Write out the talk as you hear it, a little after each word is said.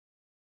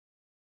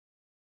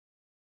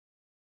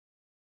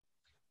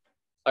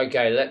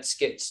Okay, let's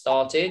get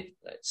started.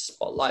 Let's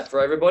spotlight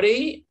for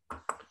everybody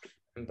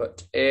and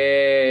put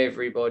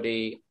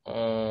everybody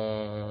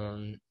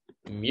on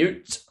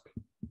mute.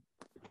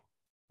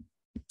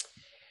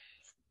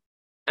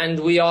 And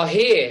we are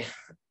here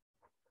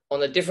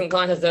on a different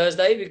kind of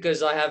Thursday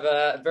because I have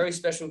a very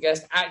special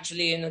guest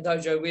actually in the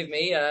dojo with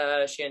me,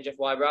 Shihan Jeff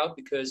Whybrow,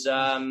 because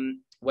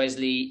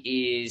Wesley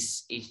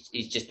is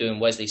just doing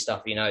Wesley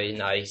stuff,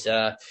 he's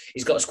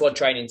got a squad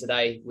training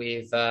today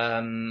with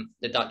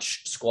the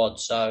Dutch squad,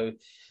 so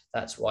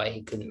that's why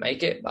he couldn't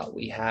make it. But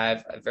we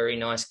have a very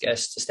nice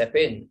guest to step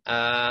in.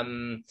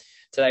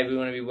 Today we're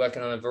going to be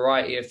working on a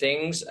variety of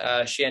things.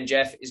 Shihan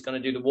Jeff is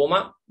going to do the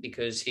warm-up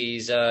because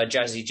he's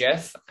Jazzy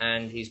Jeff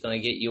and he's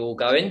going to get you all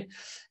going.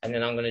 And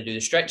then I'm going to do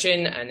the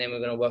stretching and then we're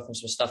going to work on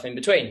some stuff in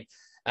between.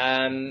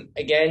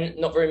 Again,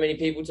 not very many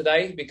people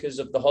today because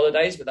of the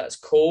holidays, but that's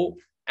cool.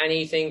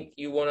 Anything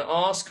you want to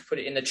ask, put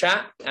it in the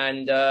chat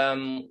and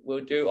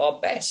we'll do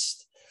our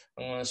best.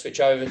 I'm going to switch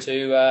over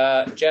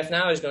to Jeff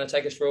now, who's going to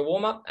take us through a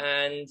warm-up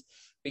and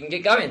we can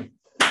get going.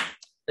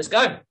 Let's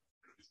go.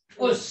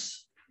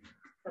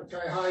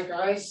 Okay, hi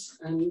guys,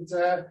 and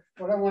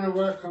what I want to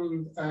work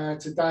on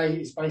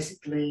today is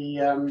basically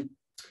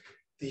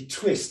the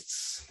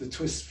twists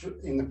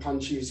in the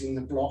punches, in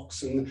the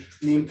blocks, and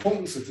the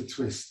importance of the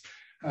twist.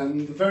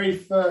 And the very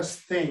first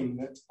thing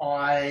that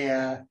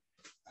I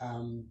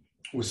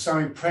was so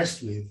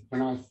impressed with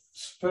when I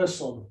first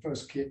saw the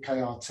first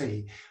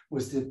KRT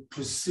was the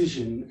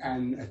precision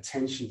and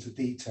attention to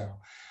detail.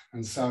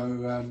 And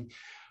so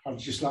I'd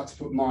just like to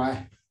put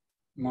my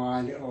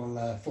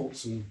little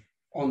thoughts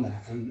on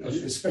that, and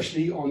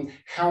especially on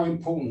how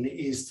important it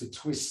is to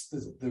twist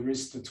the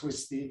wrist, to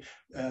twist the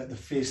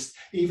fist,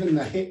 even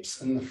the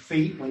hips and the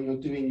feet when you're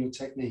doing your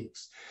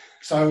techniques.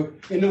 So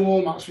in the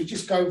warm-ups, we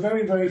just go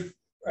very, very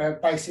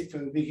basic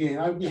from the beginning.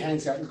 Open your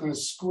hands out. We're going to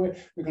squeeze.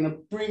 We're going to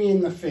bring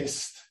in the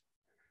fist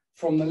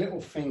from the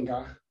little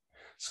finger,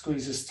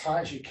 squeeze as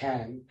tight as you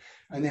can,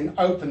 and then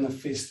open the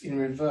fist in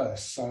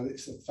reverse. So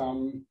it's the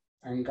thumb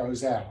and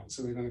goes out.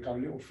 So we're going to go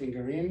little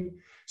finger in,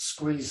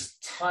 squeeze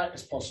tight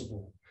as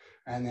possible,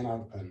 and then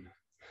open.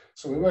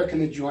 So we're working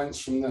the joints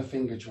from the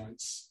finger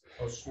joints,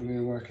 and then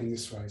we're working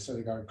this way. So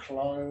they go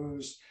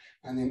close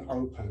and then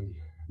open.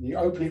 And you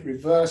open it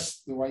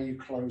reverse the way you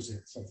close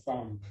it. So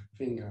thumb,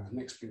 finger,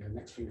 next finger,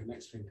 next finger,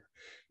 next finger.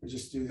 We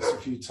just do this a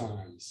few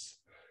times.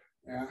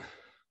 Yeah,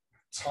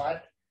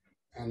 tight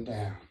and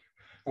down.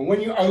 And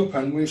when you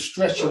open, we're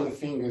stretching the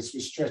fingers.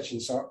 We're stretching,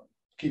 so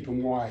keep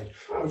them wide.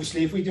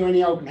 Obviously, if we do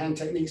any open hand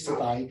techniques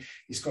today,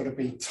 it's got to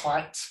be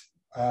tight,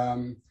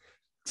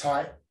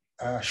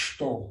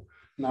 stall.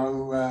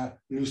 No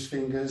loose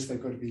fingers.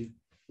 They've got to be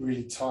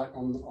really tight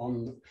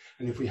on.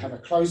 And if we have a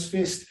closed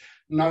fist,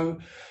 no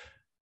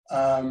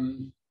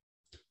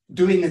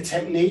doing the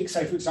technique.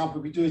 Say, for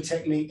example, we do a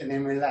technique and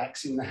then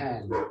relax in the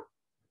hand,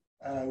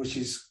 which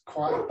is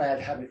quite a bad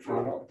habit for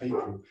a lot of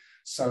people.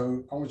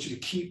 So I want you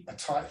to keep a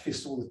tight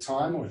fist all the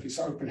time, or if it's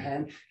open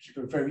hand, keep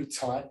a very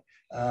tight,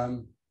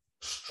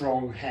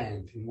 strong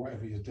hand in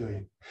whatever you're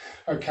doing.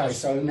 Okay,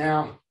 so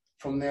now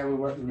from there we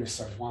work the wrist.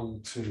 So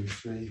 1, 2,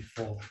 3,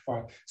 4,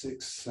 5,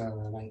 6,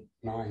 7, 8,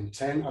 9,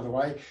 10. Other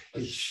way.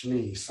 Ich,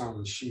 ni,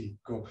 san, shi,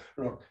 go,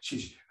 rock,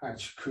 shish,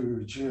 hach,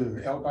 ku,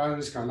 ju.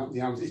 Elbows going up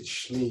the arms.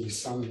 Ich, ni,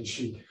 san,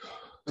 shi,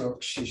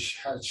 rock, shish,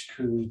 hach,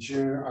 ku,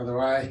 ju. Other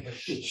way.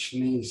 Ich,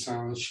 ni,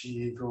 san,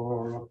 shi, go,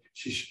 rock,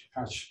 shish,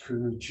 hach,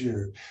 ku,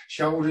 ju.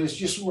 Shoulders.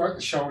 Just work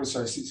the shoulders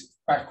so it's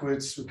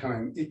backwards. We're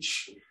coming.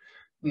 Ich,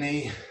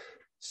 ni,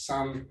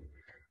 san,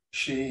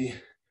 shi,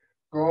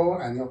 go,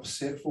 and the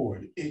opposite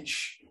forward.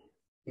 Ich,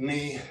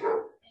 ni,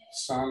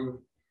 san,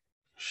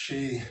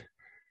 shi,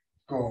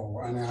 go.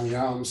 And now the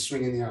arms,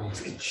 swinging the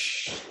arms.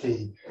 Ich,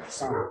 ni,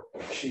 san,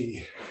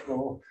 shi,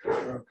 go,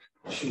 rock,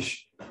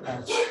 shish,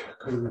 hach,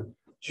 ku,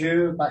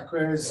 ju.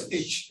 Backwards.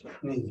 Ich,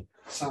 ni,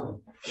 san,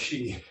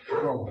 shi,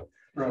 go,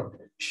 rock,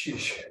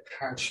 shish,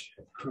 hach,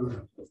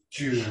 ku,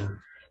 ju.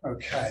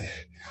 Okay.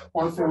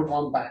 One forward,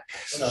 one back.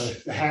 So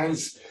the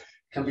hands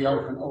can be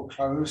open or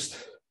closed.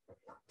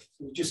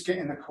 We're just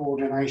getting the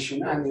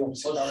coordination and the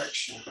opposite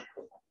direction.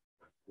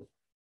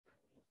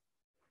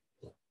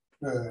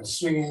 Good.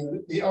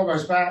 Swinging the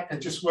elbows back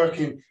and just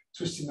working,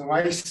 twisting the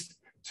waist,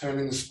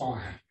 turning the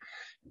spine.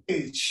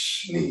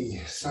 Ich, ni,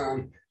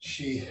 san,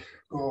 shi,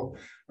 go,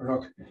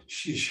 rock,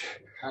 shish,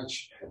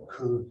 hach,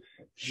 ku,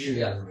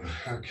 ju.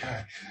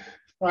 Okay.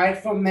 Right,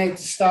 from there to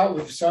start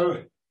with.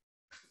 So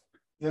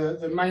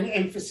the main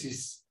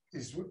emphasis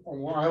is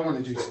on what I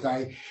want to do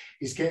today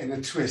is getting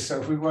a twist.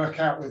 So if we work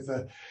out with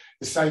the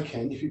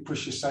seiken, if you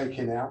push your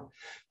seiken out,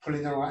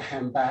 pulling the right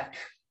hand back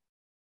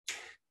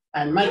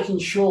and making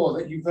sure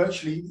that you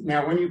virtually,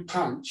 now when you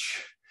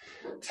punch,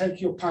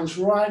 take your punch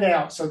right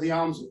out so the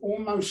arm's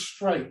almost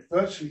straight,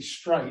 virtually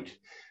straight,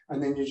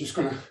 and then you're just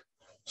going to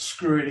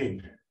screw it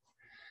in.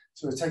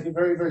 So we'll take it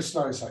very, very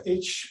slow. So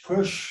itch,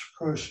 push,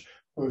 push,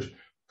 push,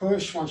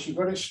 push. Once you've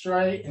got it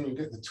straight and you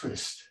get the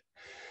twist.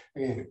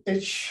 Again,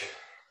 itch.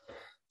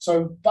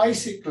 So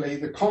basically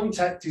the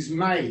contact is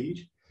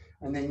made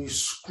and then you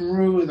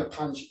screw the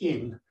punch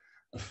in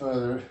a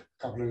further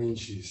couple of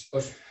inches.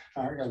 Push.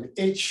 Again,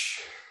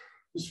 itch,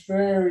 just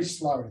very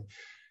slowly.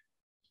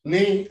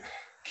 Knee,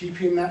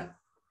 keeping that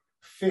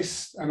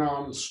fist and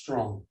arm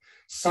strong.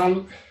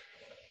 Sun,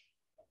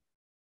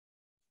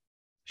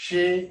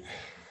 shi,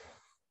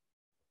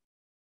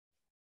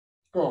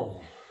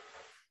 go.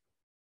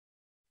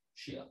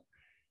 Shia.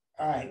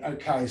 All right,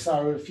 okay,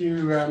 so a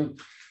few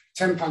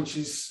 10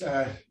 punches.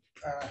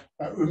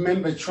 But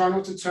remember, try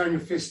not to turn your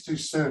fist too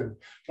soon.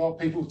 A lot of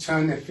people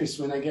turn their fist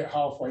when they get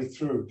halfway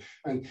through.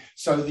 And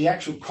so the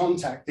actual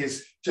contact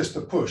is just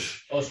a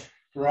push,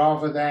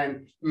 rather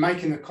than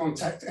making the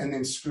contact and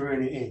then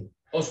screwing it in.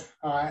 All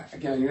right,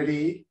 again,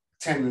 ready?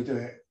 10 to do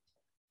it.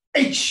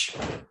 H,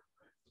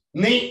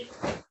 ni,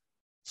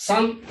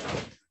 san,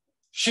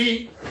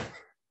 shi,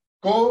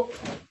 go,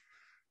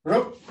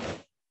 rup,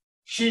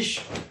 shish,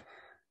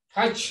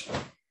 hach,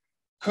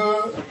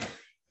 ke,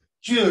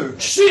 ju,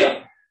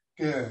 shia.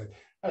 Good.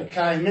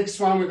 Okay, next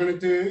one we're going to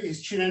do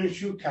is Shihan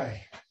Jeff.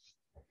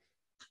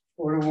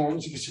 Or the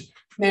ones you can see.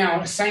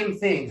 Now, same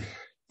thing.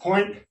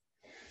 Point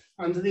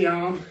under the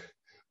arm,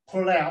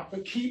 pull out,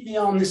 but keep the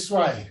arm this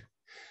way.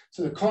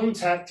 So the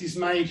contact is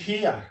made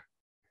here,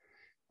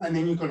 and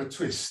then you've got to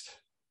twist.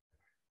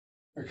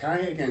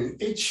 Okay, again,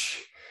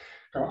 itch,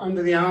 go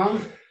under the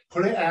arm,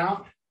 pull it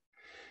out.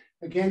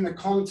 Again, the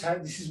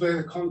contact, this is where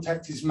the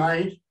contact is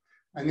made,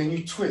 and then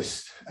you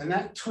twist. And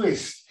that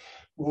twist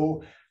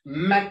will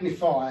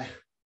magnify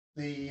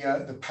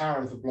the power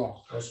of the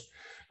block.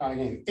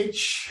 Again,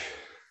 itch,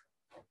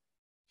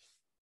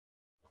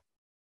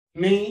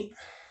 knee,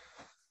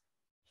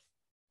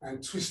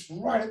 and twist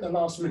right at the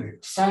last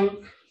minute.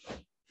 Sun,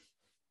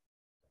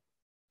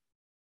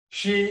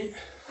 shi,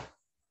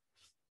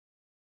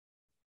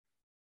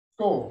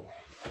 go.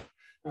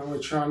 And we're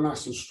trying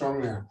nice and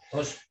strong now.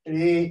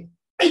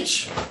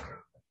 H,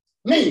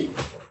 knee,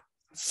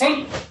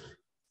 sun,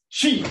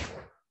 shi,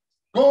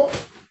 go.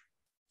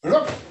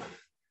 Look,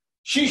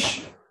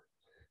 shish,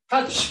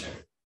 hach,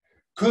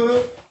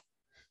 ke,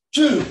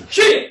 ju,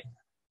 shi.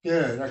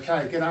 Good,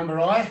 okay, get under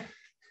eye.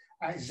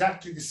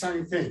 Exactly the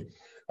same thing.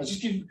 I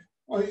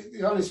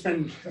only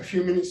spend a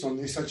few minutes on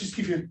this. I'll just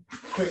give you a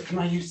quick, can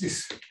I use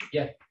this?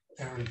 Yeah.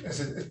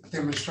 As a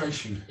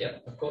demonstration? Yeah,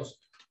 of course.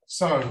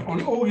 So,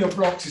 on all your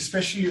blocks,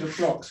 especially the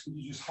blocks, can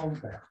you just hold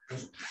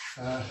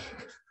that?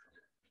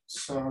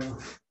 So,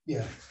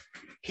 yeah.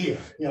 Here,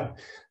 yeah.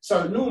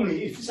 So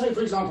normally, if you say,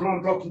 for example,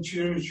 I'm blocking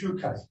Shihan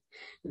Jeff,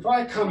 if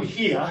I come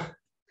here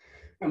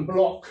and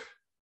block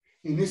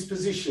in this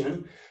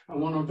position,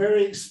 I'm on a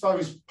very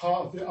exposed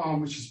part of the arm,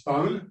 which is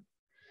bone,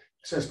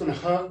 so it's going to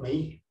hurt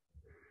me,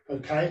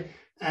 okay?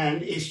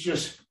 And it's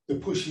just the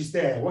push is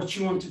there. What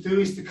you want to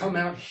do is to come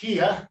out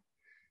here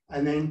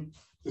and then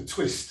the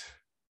twist,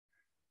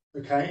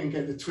 okay, and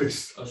get the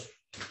twist.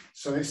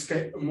 So let's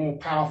get a more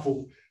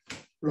powerful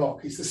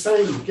block. It's the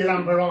same, get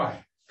under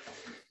eye.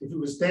 If it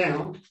was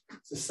down,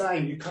 it's the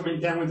same. You're coming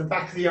down with the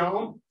back of the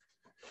arm,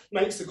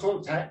 makes the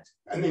contact,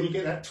 and then you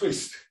get that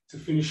twist to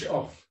finish it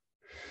off.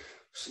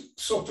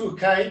 Soto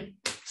uke,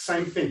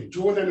 same thing.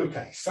 Jordan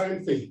uke,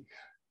 same thing.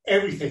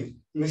 Everything.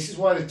 And this is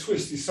why the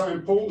twist is so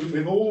important.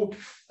 With all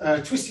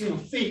twisting your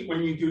feet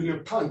when you're doing a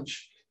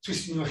punch,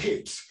 twisting your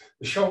hips,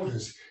 the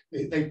shoulders,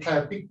 they play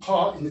a big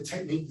part in the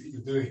technique that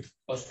you're doing.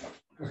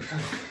 Okay.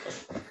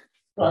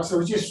 Right, so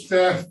we just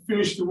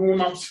finished the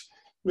warm-ups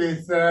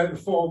with the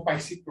 4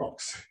 basic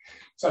blocks.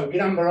 So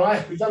get under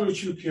eye, we've done the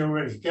chuki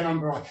already, get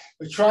under eye.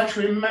 But try to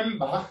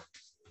remember,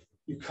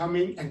 you come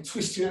in and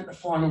twisting at the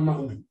final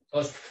moment.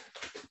 All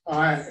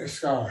right, let's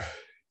go.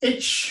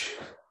 Itch,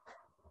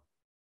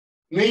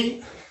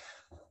 knee,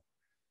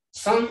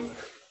 sun,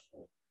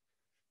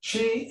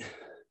 shi,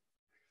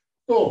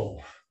 go,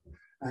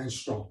 and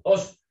strong.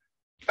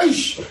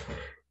 Ish,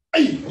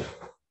 ay,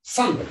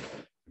 sun,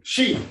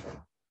 shi,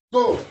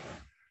 go,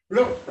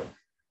 look,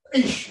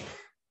 ish,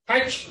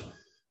 hach,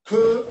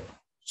 ke,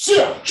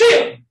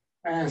 shia,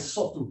 and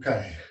soft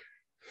uke.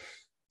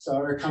 So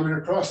we're coming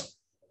across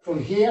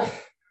from here,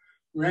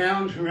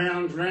 round,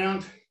 round,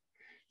 round.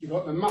 You've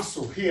got the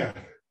muscle here,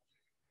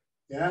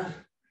 yeah?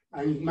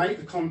 And you make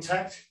the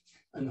contact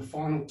and the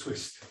final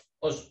twist.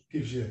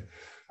 Gives you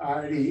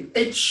the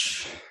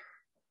itch.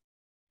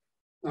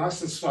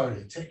 Nice and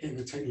slowly, taking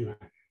the technique.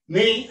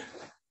 Knee,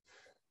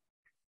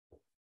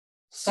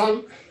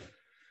 sun,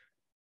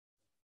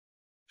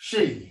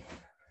 shi,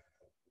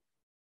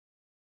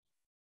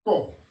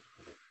 go.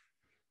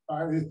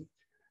 Hard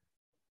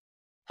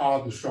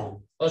and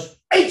strong.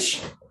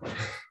 H,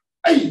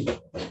 A,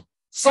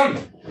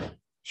 sun,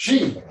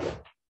 shi,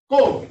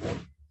 go,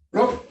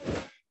 look,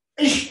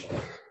 ish,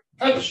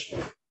 touch,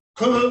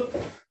 ke,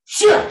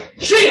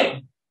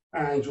 shia,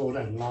 and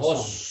Jordan. Last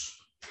one.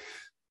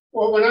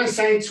 Well, when I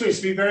say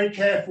twist, be very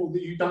careful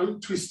that you don't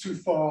twist too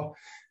far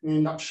and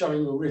end up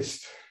showing your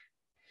wrist.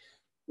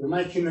 You're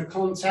making the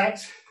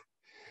contact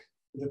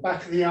with the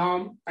back of the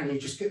arm and you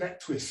just get that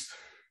twist.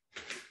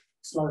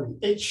 Slowly.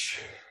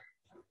 Itch,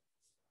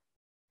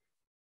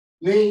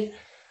 knee,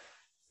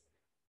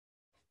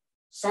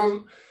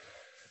 sun,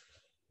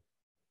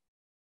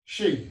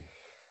 shi,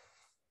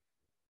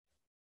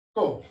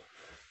 Go.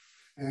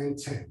 And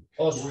 10.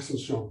 Awesome. Nice and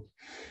strong.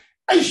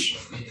 Aish.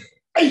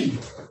 Ay.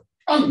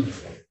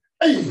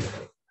 Ay.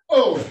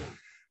 Oh.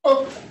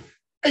 Up.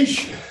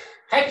 Aish.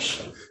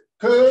 Hatch.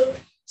 Good.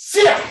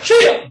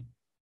 Sia.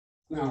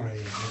 Now,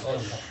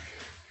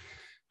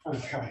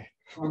 okay.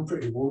 I'm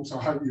pretty warm, so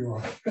I hope you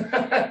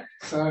are.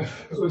 So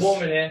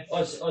warm in here.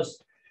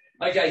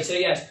 Okay, so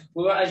yes,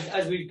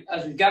 as we've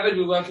gathered,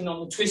 we're working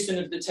on the twisting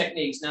of the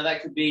techniques. Now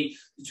that could be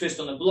the twist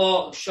on the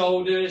block,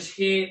 shoulders,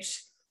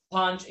 hips,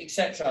 punch,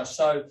 etc.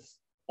 So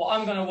what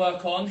I'm going to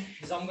work on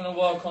is I'm going to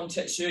work on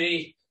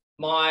Tetsui,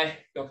 Mai,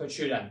 Yoko,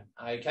 Chudan.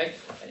 Okay,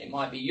 and it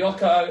might be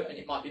Yoko and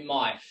it might be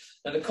Mai.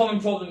 Now the common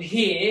problem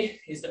here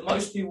is that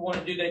most people want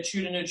to do their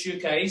Chudan or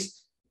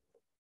Chukes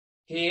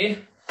here,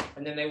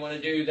 and then they want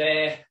to do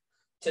their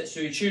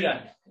Tetsui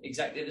Chudan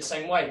exactly the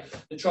same way.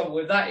 The trouble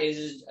with that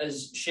is,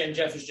 as Shihan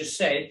Jeff has just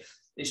said,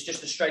 it's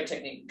just a straight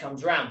technique that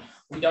comes around.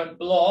 We don't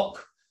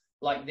block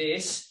like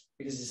this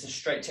because it's a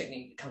straight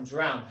technique that comes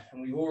around.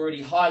 And we've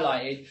already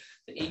highlighted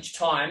that each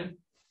time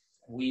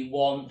we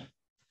want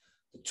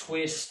the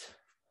twist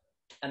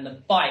and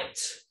the bite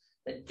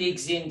that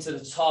digs into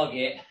the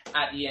target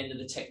at the end of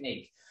the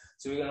technique.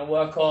 So we're going to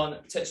work on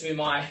Tetsui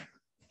Mai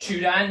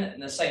Chudan,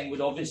 and the same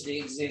would obviously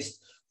exist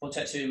for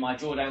Tetsui Mai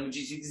Jordan, which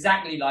is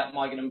exactly like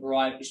Maigen and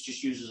Barai, it's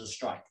just used as a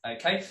strike.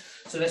 Okay,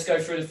 so let's go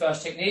through the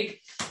first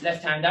technique.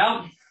 Left hand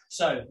out.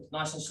 So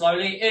nice and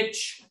slowly.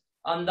 Ich,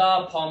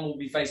 under, palm will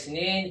be facing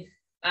in,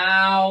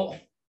 out,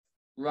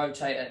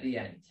 rotate at the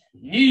end.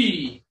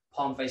 Ni,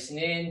 palm facing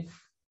in,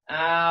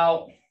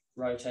 out,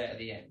 rotate at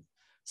the end.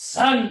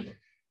 San,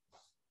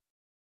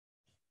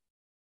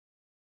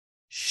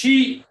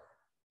 shi,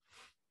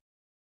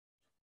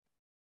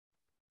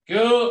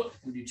 good,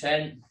 we'll do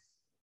 10.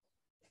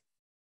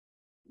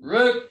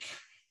 Rook,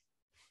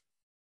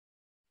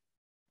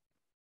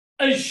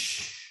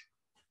 ish,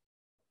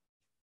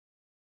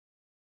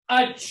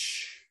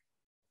 ach,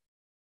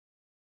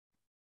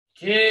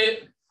 ki,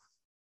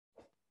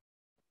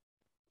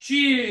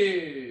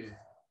 chi.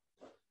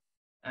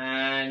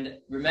 And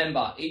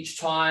remember, each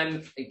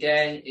time,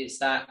 again, it's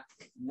that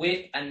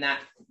whip and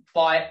that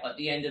bite at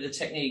the end of the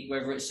technique,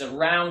 whether it's a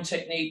round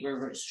technique,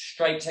 whether it's a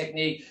straight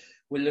technique,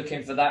 we're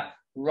looking for that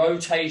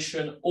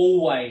rotation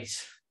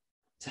always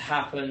to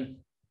happen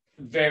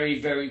very,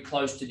 very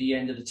close to the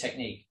end of the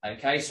technique.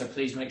 Okay, so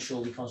please make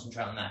sure we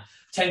concentrate on that.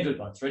 10 good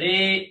ones.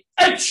 Ready?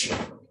 H,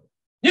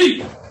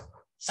 ni,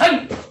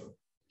 san,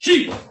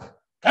 shi,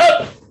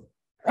 ka,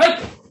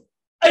 rak,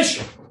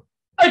 h,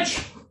 h,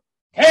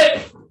 ke,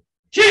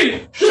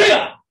 chi,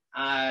 shia.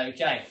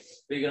 Okay,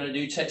 we're going to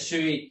do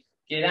Tetsui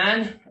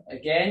Gidan.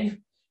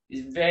 Again,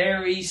 is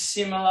very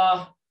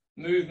similar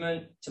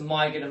movement to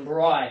Maigen and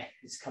Barai.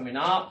 It's coming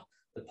up,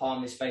 the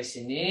palm is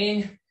facing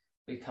in,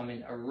 we're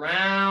coming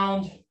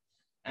around,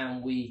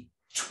 and we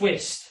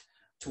twist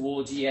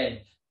towards the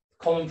end.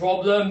 Common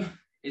problem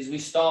is we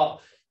start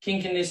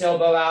kinking this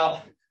elbow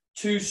out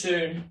too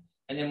soon,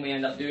 and then we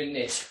end up doing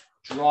this.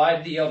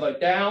 Drive the elbow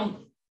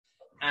down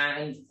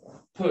and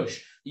push.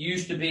 It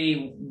used to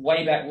be,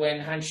 way back when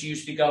Hanshi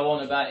used to go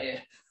on about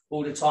it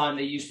all the time,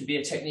 there used to be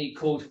a technique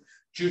called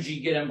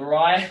Juji Gidan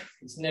Barai.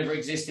 It's never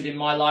existed in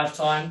my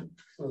lifetime.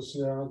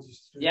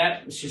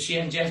 Yeah,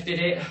 Shihan Jeff did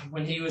it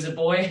when he was a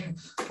boy,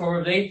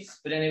 probably,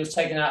 but then it was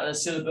taken out of the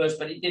syllabus,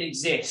 but it did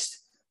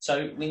exist.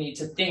 So we need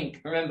to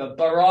think. Remember,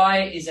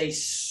 Barai is a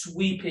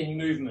sweeping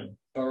movement.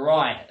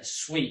 Barai, a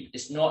sweep.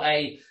 It's not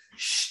a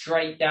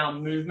straight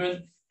down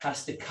movement. It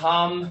has to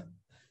come,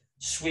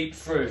 sweep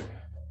through.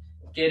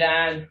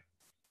 Gidan,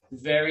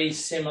 very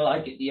similar.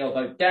 Get the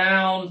elbow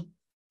down,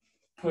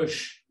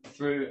 push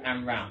through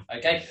and round.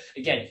 Okay,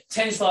 again,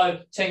 10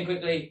 slow, 10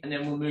 quickly, and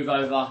then we'll move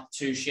over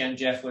to Shihan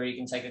Jeff where you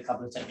can take a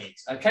couple of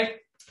techniques. Okay,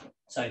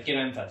 so get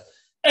in first.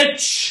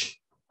 Ich,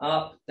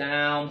 up,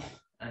 down,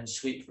 and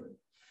sweep through.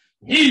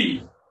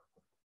 Ni,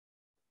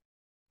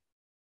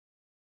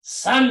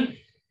 san,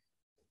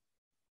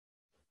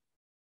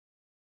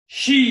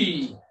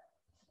 shi,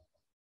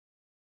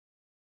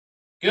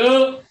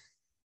 go,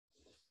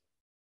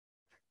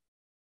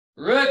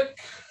 rook,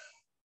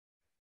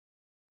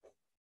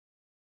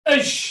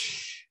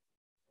 ish,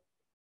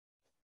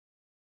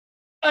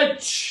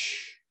 ach,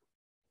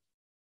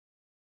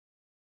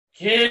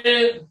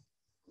 ki,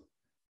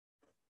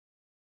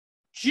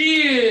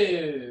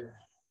 chi,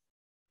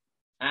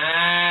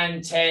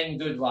 and 10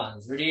 good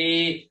ones.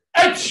 Ready?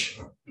 Ach,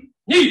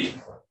 ni,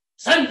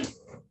 san,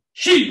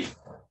 shi,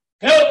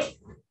 go,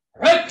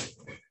 rook,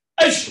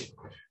 ish,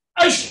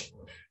 ki,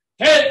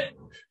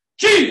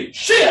 chi,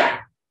 shia.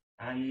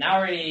 And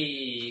now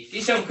ready. Give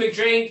yourself a quick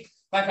drink.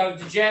 Back over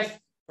to Jeff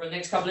for the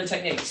next couple of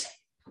techniques.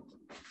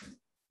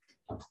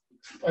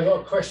 I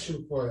got a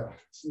question for you.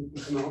 See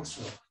if you can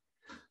answer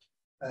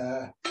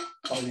it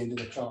by the end of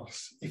the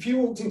class. If you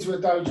walked into a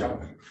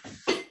dojo,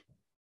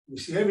 you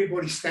see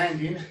everybody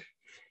standing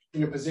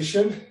in a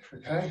position,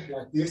 okay,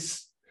 like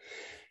this.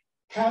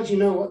 How do you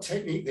know what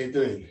technique they're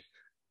doing?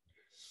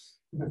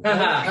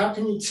 How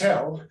can you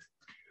tell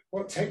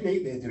what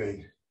technique they're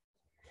doing?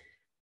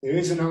 There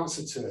is an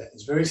answer to it.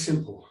 It's very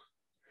simple.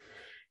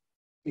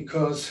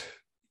 because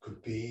it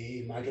could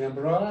be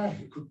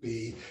Maganambarai, it could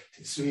be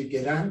Tetsui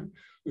Gedan,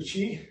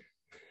 Uchi.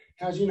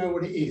 How do you know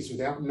what it is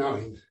without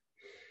knowing?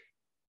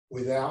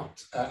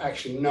 Without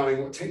actually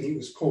knowing what technique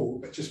was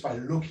called, but just by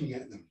looking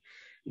at them,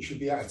 you should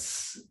be able to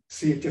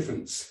see a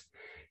difference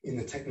in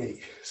the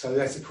technique. So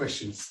that's a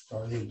question,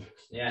 Darren.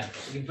 Yeah,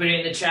 you can put it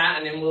in the chat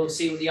and then we'll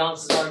see what the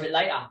answers are a bit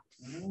later.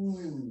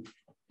 Ooh.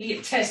 You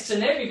get tests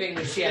and everything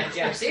with Shihan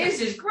Jeff. This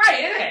is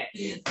great, isn't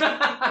it?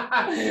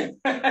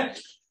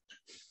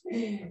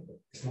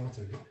 It's my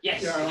turn.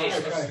 Yes. Yeah, right,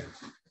 okay.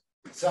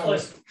 So,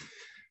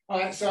 all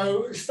right,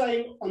 so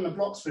staying on the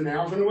blocks for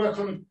now, I'm going to work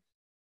on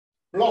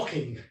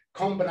blocking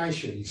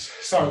combinations.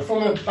 So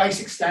from a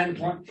basic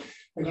standpoint,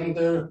 we're going to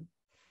do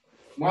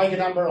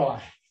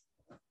Maganambarai,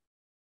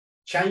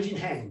 changing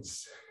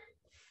hands,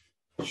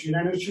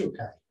 Churan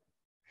Uchuke,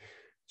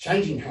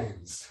 changing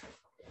hands,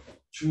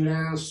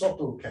 Churan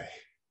Sotoke,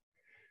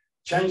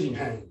 changing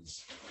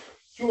hands,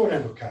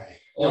 Jordan okay.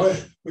 Now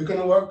we're going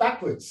to work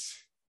backwards.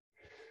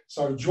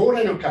 So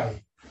Jordan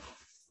okay,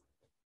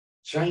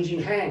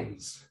 changing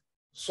hands,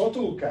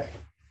 Soto okay,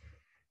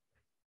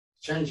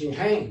 changing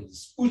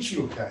hands,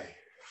 Uchi okay,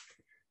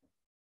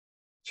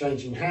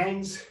 changing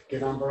hands,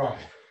 Ganambarai.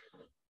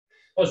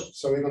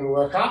 So we're going to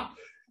work up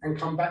and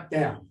come back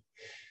down.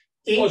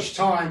 Each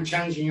time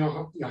changing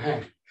your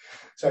hand.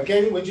 So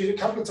again, we'll do it a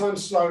couple of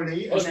times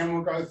slowly and then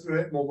we'll go through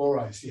it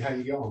more, see how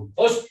you get on.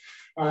 All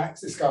right,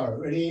 let's go.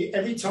 Ready?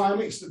 Every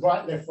time it's the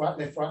right, left, right,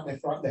 left, right,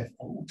 left, right, left.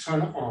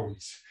 Alternate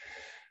arms.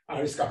 All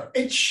right, let's go.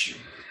 Ich.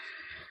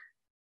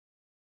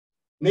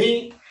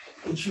 Ni.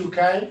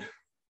 Uchuke.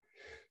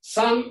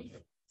 San.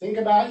 Think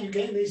about you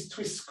getting these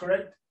twists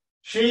correct.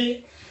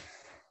 Shi.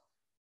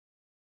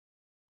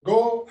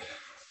 Go.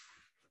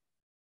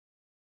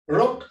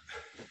 Rok.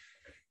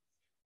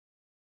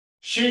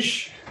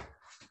 Shish.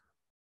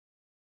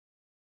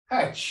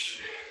 Hatch.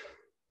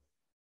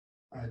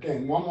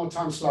 Again, one more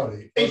time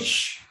slowly.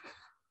 Ich.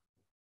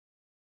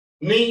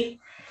 Ni.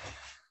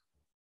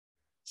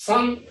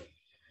 San.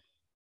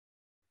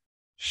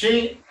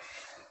 Shi.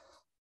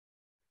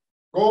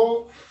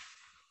 Go.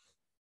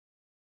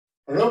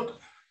 Ruk.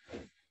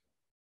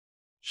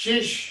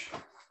 Shish.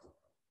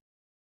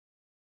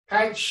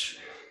 Hatch.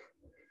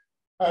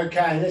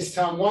 Okay, this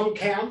time one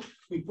count.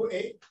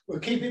 We'll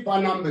keep it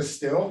by numbers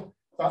still,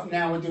 but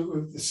now we'll do it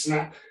with the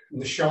snap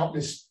and the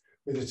sharpness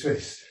with the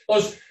twist.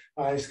 All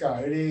right, let's go.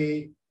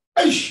 Ready?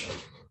 Aish,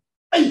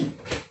 ay,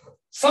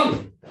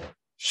 sun,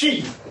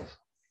 she,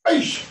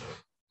 aish,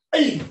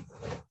 ay,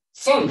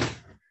 sun,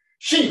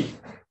 she.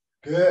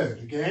 Good.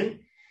 Again.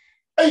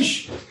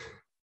 Aish,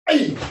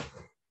 ay,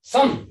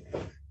 sun,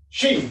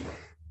 she,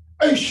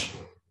 aish,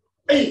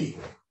 ay,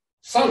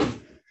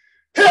 sun.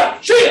 Here,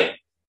 she.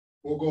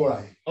 We'll go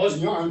right. In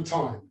your own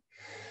time.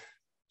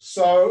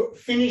 So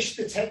finish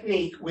the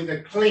technique with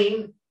a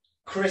clean,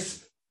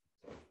 crisp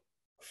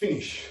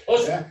finish.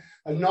 Yeah?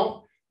 And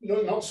not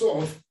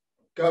sort of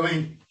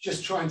going,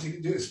 just trying to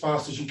do it as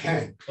fast as you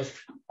can.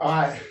 All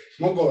right,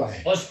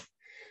 Mongolai.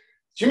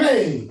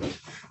 Jimmy.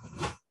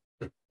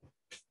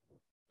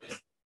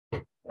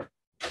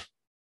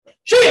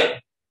 Shia.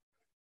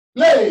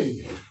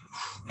 Lay.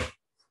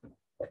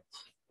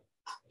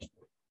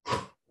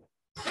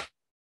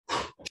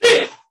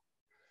 Shia.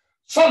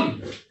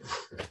 Sun.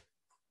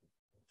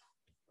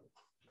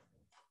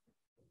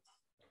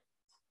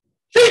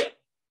 Shia.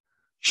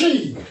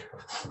 She.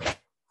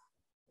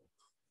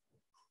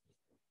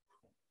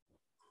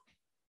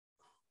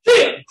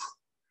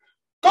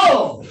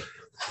 Go!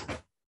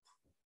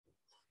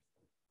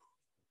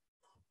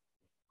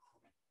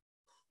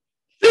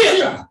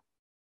 Here!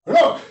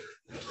 Look!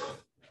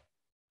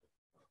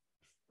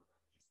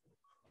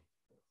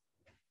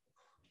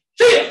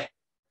 Here!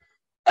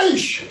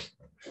 Aish!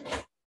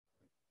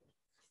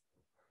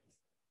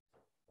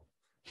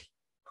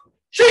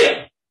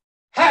 Here!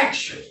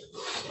 Hatch!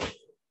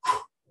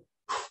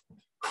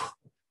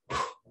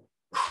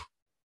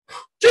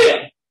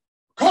 Here!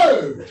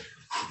 Code!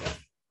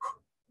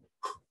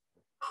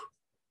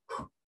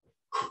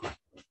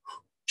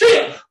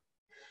 Cheer!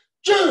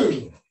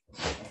 June!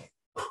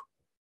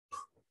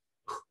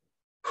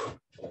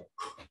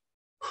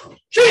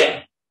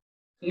 Cheer!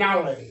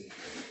 Now ready.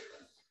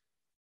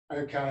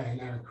 Okay,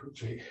 now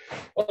quickly.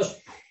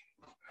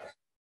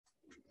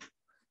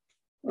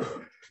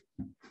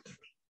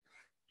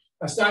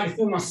 I started to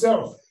feel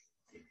myself.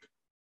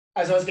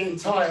 As I was getting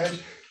tired,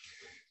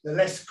 the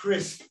less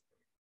crisp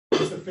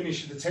was the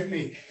finish of the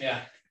technique.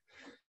 Yeah.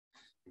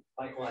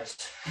 Likewise.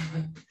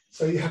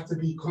 So you have to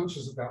be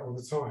conscious of that all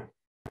the time.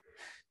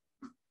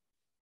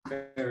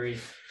 Very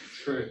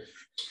true.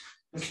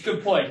 That's a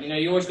good point. You know,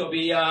 you always got to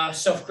be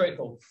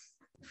self-critical.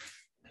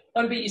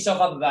 Don't beat yourself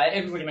up about it.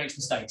 Everybody makes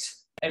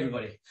mistakes.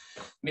 Everybody.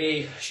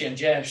 Me, Shihan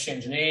Jeff,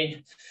 Shihan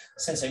Janine,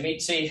 Sensei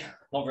Mitzi.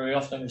 Not very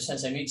often with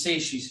Sensei Mitzi.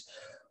 She's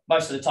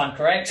most of the time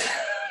correct.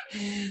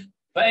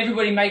 But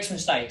everybody makes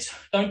mistakes.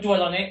 Don't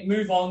dwell on it.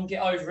 Move on.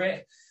 Get over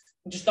it.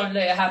 And just don't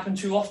let it happen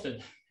too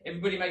often.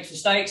 Everybody makes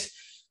mistakes.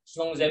 As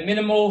long as they're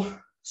minimal,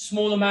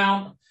 small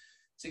amount,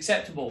 it's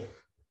acceptable.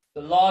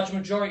 the large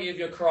majority of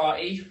your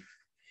karate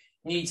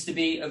needs to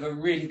be of a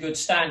really good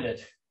standard.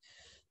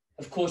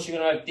 Of course, you're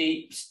going to have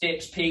deeps,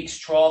 dips, peaks,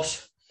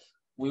 troughs.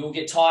 We all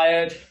get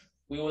tired.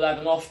 We all have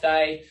an off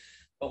day.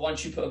 But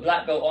once you put a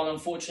black belt on,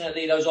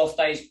 unfortunately, those off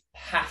days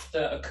have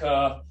to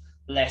occur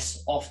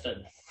less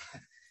often,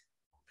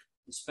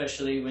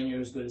 especially when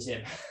you're as good as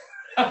him.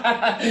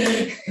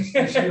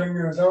 Especially when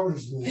you're as old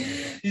as me.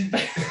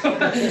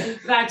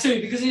 That too,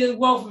 because he has a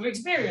wealth of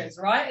experience,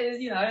 right?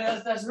 You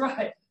know, that's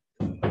right.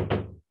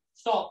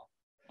 Stop.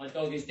 My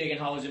dog is digging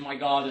holes in my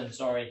garden,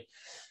 sorry.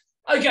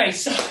 Okay,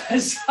 so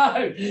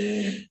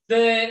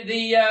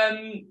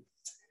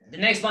the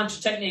next bunch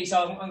of techniques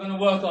I'm going to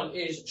work on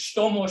is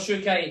Shitomo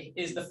Shuke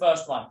is the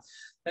first one.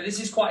 Now,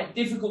 this is quite a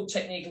difficult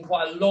technique and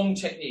quite a long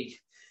technique.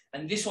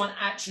 And this one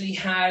actually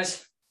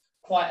has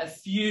quite a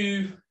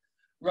few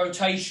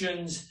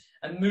rotations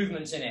and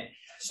movements in it.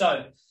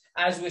 So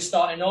as we're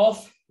starting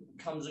off, it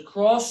comes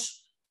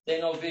across.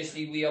 Then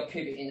obviously we are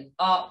pivoting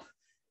up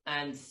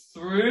and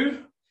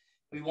through.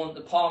 We want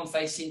the palm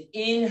facing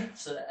in.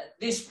 So that at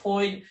this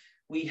point,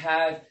 we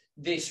have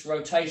this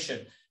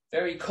rotation.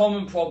 Very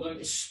common problem,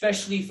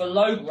 especially for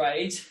low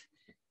grades,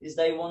 is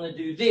they want to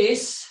do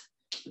this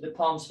with the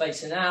palms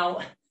facing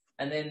out,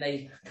 and then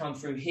they come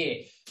through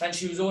here. And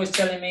she was always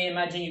telling me,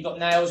 imagine you've got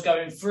nails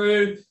going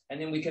through, and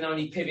then we can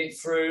only pivot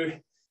through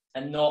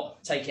and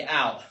not take it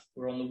out.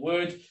 We're on the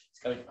wood, it's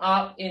going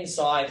up,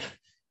 inside,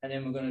 and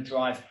then we're going to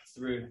drive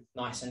through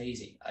nice and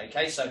easy.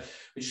 Okay, so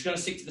we're just going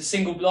to stick to the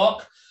single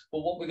block, but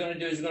what we're going to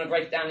do is we're going to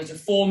break it down into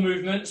 4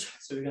 movements.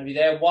 So we're going to be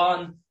there,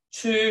 1,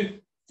 2,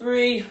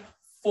 3,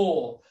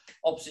 4.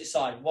 Opposite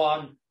side,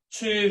 1,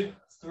 2,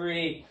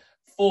 3,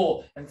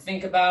 4. And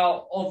think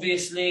about,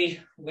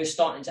 obviously, we're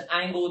starting to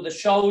angle the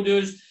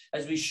shoulders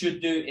as we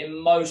should do in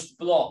most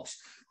blocks.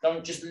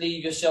 Don't just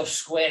leave yourself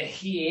square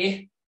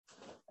here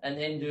and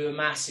then do a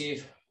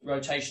massive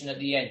rotation at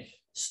the end.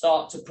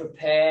 Start to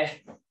prepare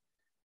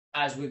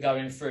as we're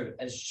going through.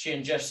 As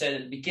Shihan Jeff said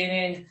at the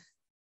beginning,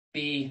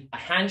 be a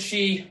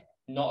Hanshi,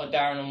 not a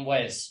Darren and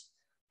Wes.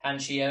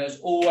 Hanshi has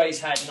always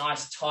had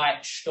nice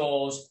tight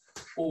stores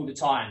all the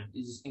time.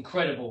 It's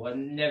incredible. I've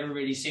never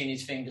really seen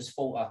his fingers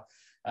falter.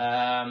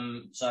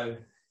 So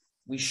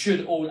we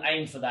should all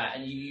aim for that,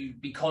 and you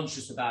be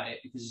conscious about it,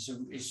 because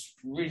it's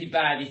really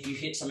bad if you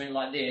hit something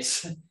like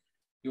this.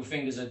 Your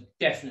fingers are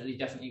definitely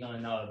going to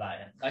know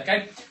about it.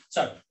 Okay,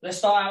 so let's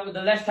start out with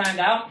the left hand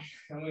out,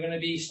 and we're going to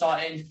be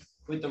starting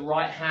with the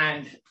right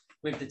hand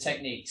with the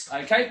techniques.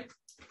 Okay,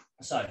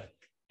 so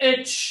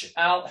ich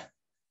out,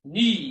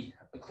 knee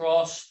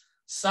across,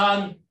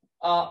 sun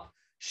up,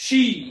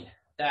 shi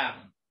down,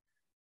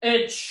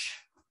 ich,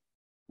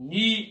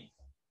 knee,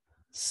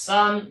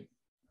 sun,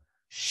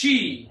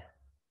 shi,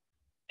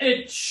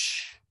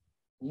 ich,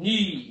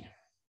 knee,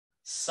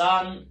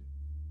 sun,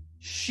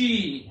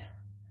 shi,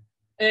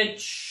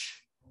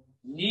 ich,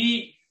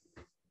 knee,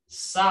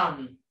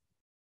 sun,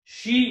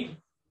 shi,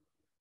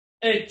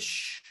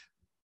 ich,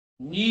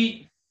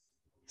 knee,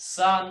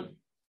 sun,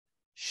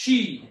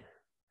 shi,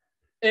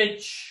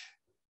 ich,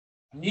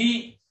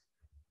 knee,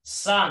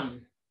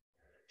 sun,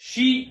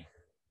 shi,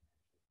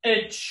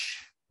 ich,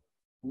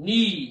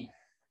 knee,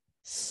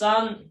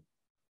 sun,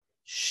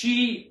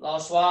 shi.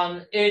 Last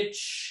one,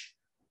 ich,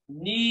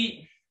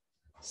 knee,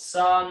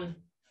 sun,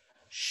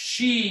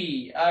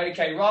 shi.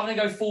 Okay, rather than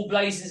go full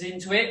blazes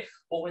into it,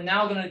 what we're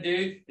now going to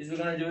do is we're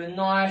going to do a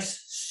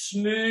nice,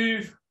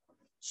 smooth,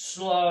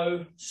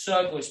 slow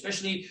circle.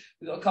 Especially,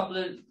 we've got a couple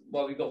of,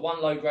 well, we've got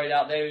one low grade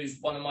out there who's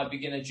one of my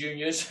beginner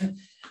juniors.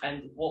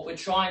 And what we're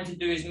trying to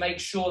do is make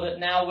sure that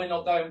now we're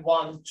not going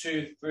 1,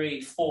 2,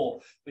 3, 4.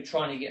 We're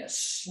trying to get a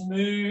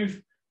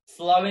smooth,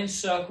 flowing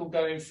circle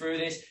going through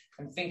this,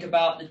 and think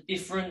about the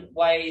different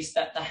ways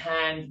that the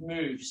hand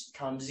moves. It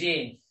comes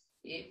in,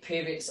 it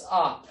pivots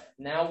up.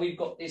 Now we've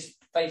got this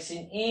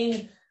facing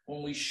in.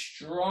 When we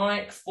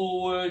strike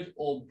forward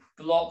or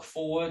block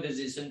forward, as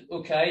it's an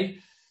uke,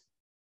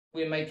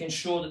 we're making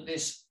sure that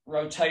this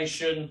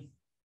rotation,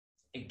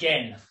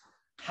 again,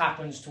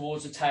 happens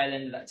towards the tail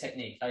end of that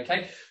technique.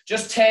 Okay,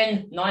 just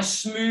 10 nice,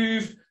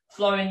 smooth,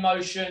 flowing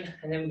motion,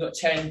 and then we've got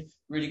 10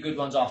 really good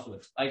ones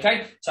afterwards.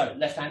 Okay, so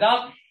left hand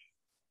up.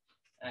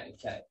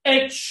 Okay,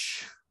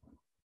 ich,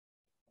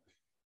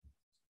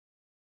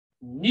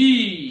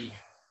 knee,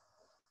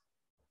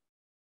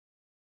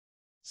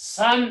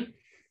 san,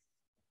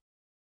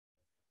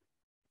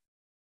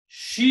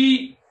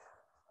 shi,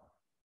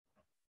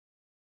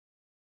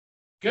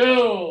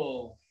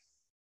 go,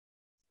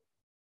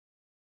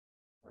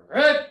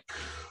 rek,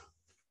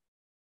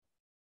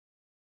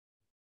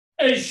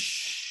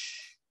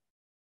 ish,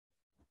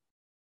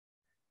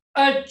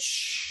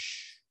 ach,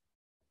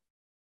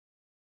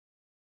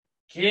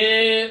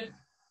 give,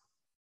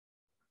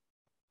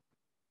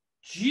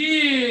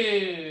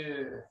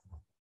 ju,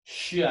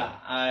 sha.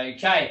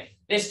 Okay,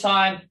 this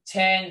time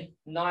 10,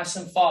 nice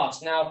and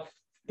fast. Now,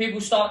 people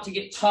start to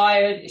get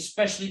tired,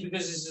 especially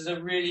because this is a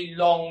really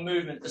long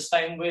movement. The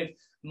same with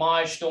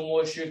my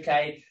Shitomo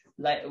Shuke.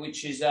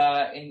 which is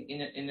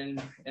in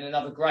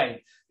another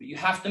grade. But you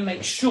have to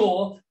make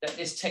sure that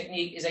this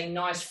technique is a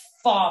nice,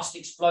 fast,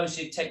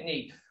 explosive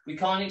technique. We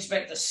can't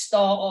expect to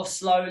start off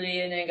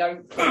slowly and then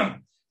go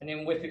and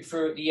then whip it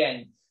through at the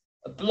end.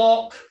 A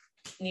block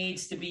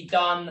needs to be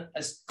done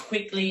as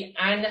quickly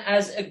and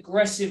as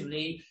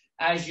aggressively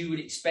as you would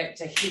expect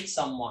to hit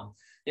someone.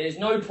 There's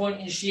no point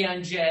in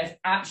Shihan Jeff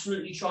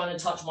absolutely trying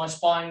to touch my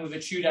spine with a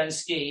Chudan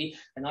ski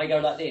and I go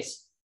like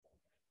this.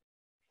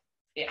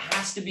 It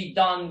has to be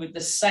done with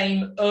the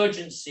same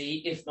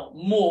urgency, if not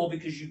more,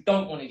 because you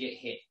don't want to get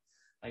hit.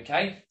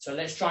 Okay, so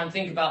let's try and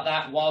think about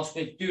that whilst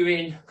we're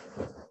doing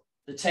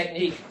the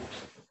technique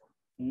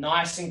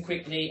nice and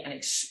quickly and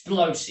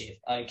explosive.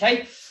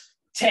 Okay,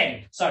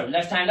 10. So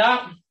left hand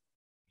out,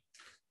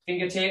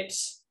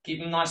 fingertips, keep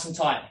them nice and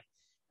tight.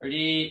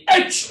 Ready?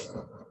 1,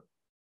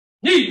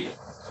 2,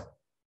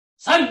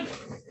 3, 4,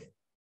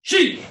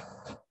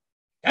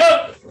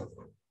 go,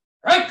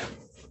 rock,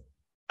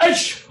 1,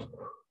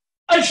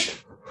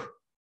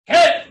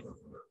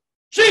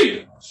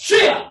 2,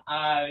 3.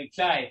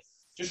 Okay,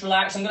 just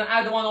relax. I'm going to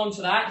add the one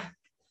onto that.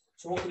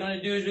 So what we're going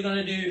to do is we're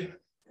going to do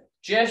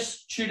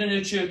just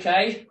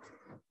Chudan,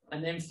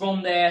 and then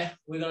from there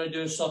we're going to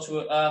do a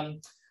Shtomo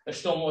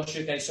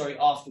Shuke,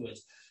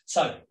 afterwards.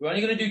 So we're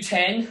only going to do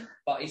 10,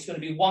 but it's going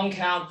to be 1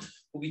 count,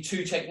 will be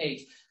 2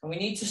 techniques. And we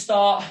need to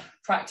start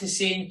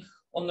practicing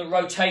on the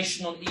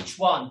rotation on each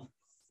one.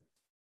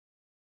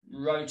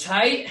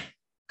 Rotate,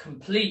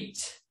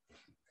 complete,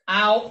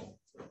 out,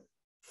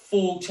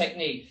 full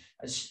technique.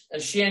 As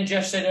Shihan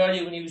Jeff said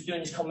earlier when he was doing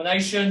his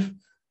combination,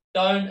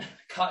 don't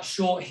cut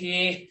short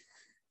here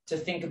to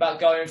think about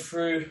going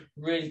through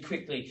really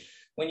quickly.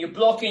 When you're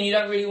blocking, you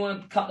don't really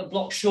want to cut the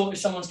block short if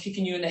someone's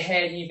kicking you in the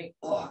head and you think,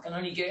 oh, I can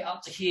only get it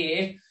up to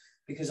here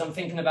because I'm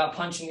thinking about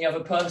punching the other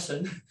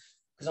person.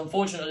 Because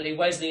unfortunately,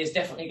 Wesley is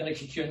definitely going to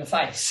kick you in the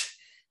face.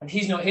 And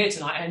he's not here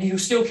tonight and he'll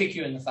still kick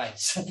you in the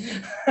face.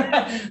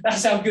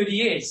 That's how good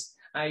he is.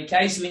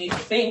 Okay, so we need to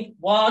think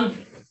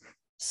 1,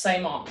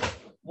 same arm.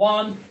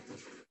 1,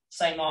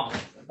 same arm.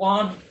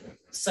 1,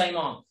 same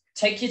arm.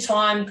 Take your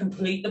time,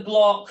 complete the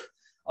block.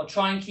 I'll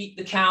try and keep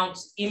the count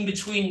in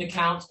between the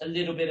count, a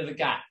little bit of a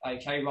gap,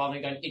 okay, rather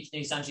than going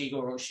Ichni Sanji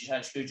or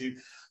Shishachuju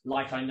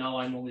like I know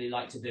I normally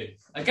like to do.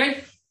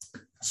 Okay,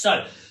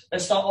 so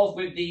let's start off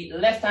with the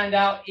left hand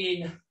out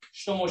in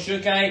Shtomo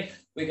Shuke.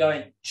 We're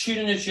going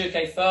Chudan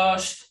Shuke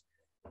first,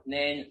 and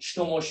then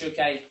Shtomo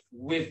Shuke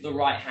with the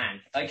right hand.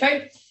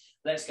 Okay,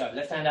 let's go.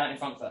 Left hand out in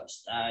front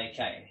first.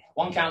 Okay,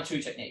 1 count,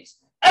 2 techniques.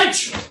 1,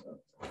 2,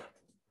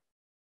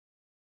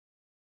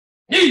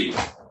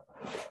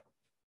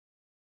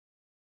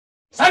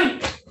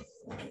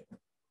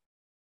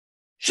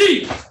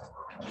 3, 4,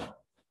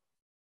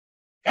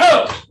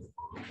 go!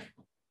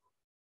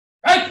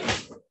 Right!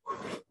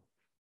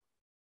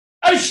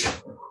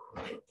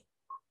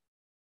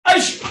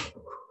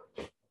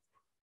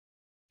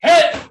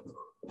 Hit!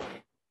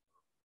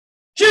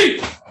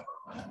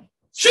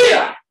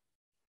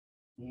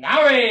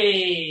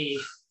 Nari!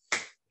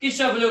 Give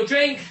yourself a little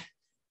drink.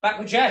 Back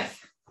with Jeff.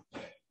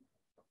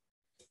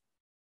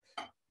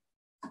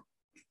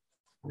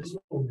 There's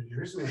no one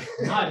here, isn't there?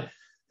 No. I'm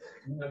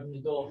going to open the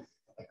door.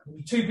 There'll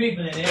be 2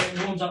 people in here and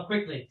it warms up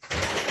quickly.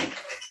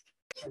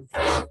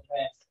 I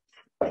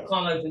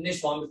can't open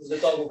this one because the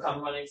dog will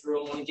come running through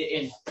and want to get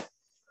in.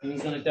 And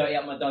he's going to dirty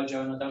up my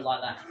dojo and I don't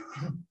like that.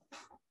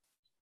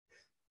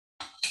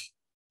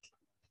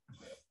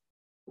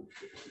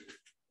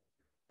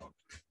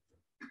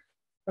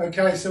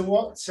 Okay, so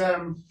what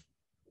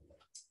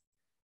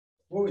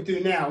we do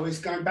now is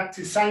going back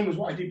to the same as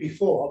what I did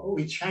before, but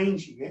we're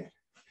changing it.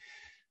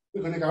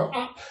 We're going to go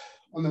up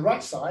on the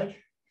right side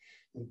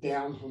and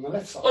down on the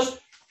left side.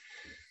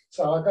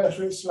 So I'll go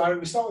through it slowly.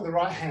 We start with the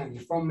right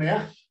hand. From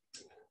there,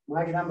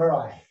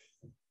 Magadan.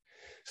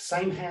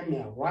 Same hand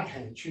now, right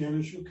hand,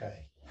 Chudan Shuke.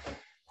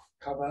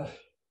 Cover,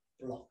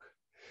 block.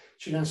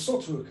 Chudan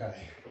Sotuke.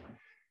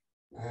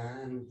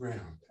 And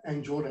round.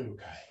 And Jordan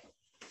Uke.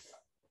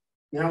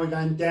 Now we're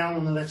going down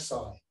on the left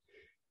side.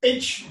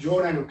 Ich,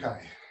 Jordan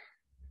Uke.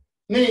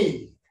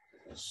 Ni,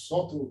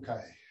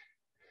 Sotuke.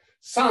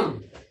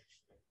 San,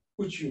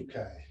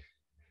 Uchuke.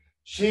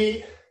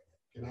 Shi,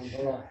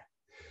 Ganambarai.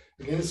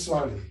 Again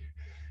slowly.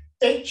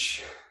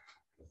 Ich,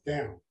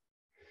 down.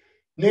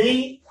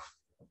 Ni,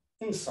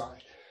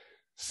 inside.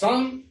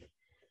 San,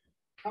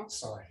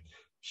 outside.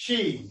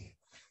 Shi,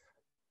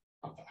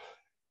 up.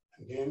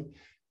 Again.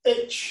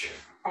 Ich,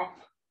 up.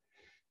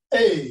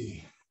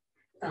 A,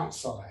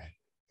 outside.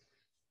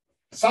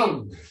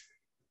 San,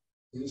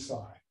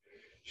 inside.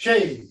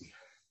 Shi,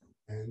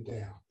 and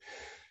down.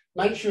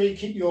 Make sure you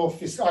keep your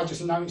fist. I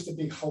just noticed a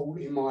big hole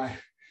in my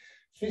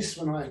fist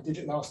when I did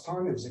it last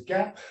time. There was a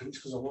gap. It's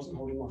because I wasn't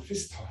holding my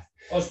fist tight.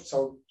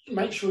 So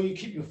make sure you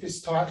keep your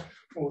fist tight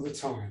all the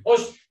time.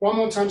 1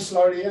 more time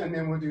slowly, and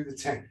then we'll do the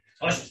 10.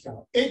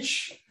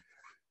 Ich,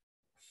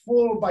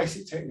 full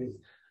basic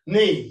technique.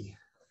 Ni,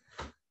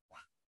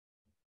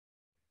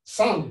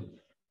 San.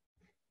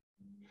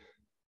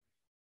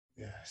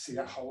 Yeah, see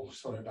that hole?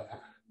 Sorry about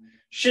that.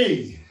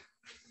 Shi,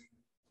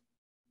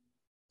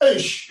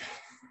 ish,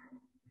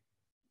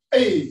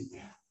 e,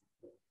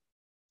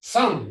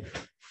 sun,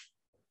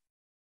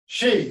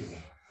 she.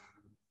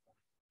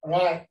 All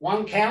right,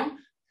 one count,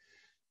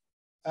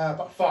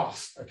 but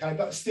fast, okay?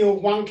 But still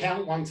one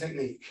count, one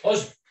technique.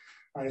 Pause.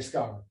 All right, let's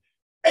go.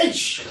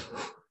 H,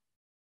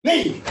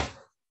 knee,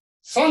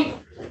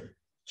 sun,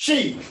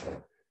 she,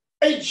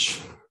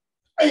 H,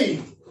 E,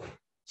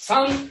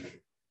 sun,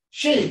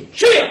 she.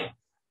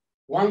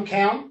 One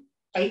count,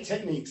 8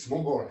 techniques,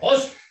 one more.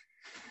 Pause.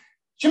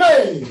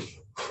 Shimei.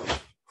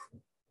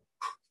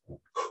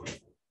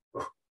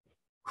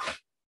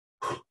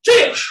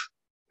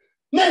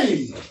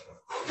 Knee.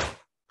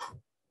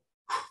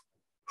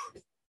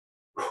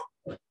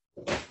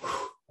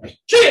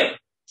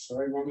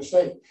 Sorry, one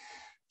mistake.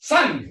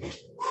 Sun.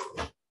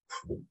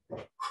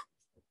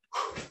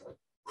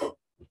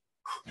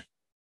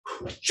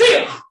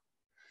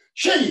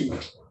 She.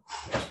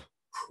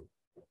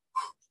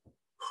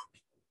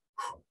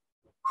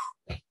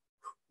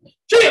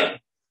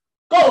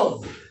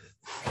 Go.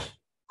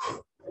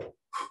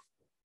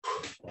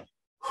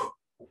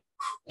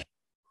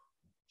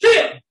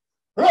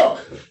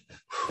 Rock.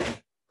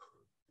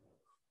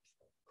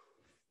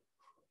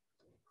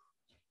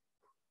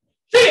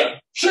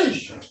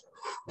 Sheesh.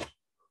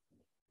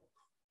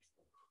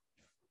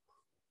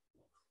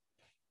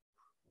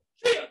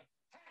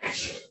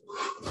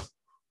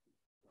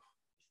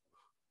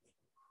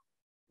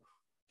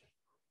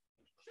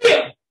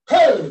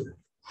 Hey.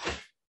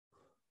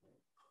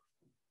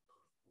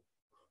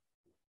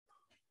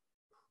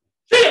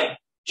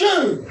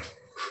 June.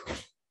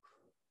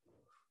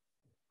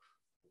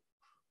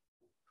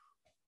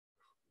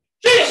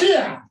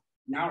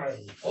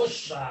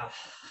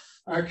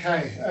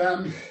 Okay,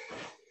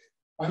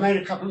 I made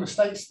a couple of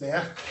mistakes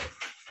there,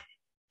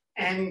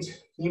 and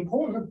the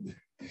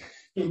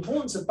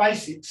importance of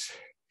basics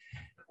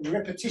and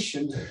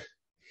repetition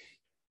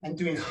and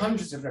doing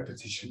hundreds of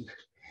repetitions,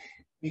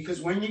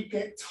 because when you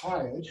get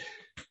tired,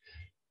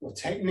 your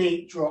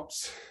technique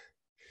drops.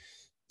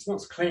 It's not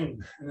as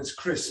clean and as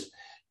crisp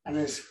and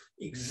as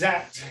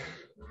exact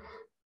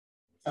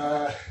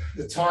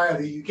the tire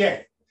that you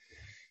get.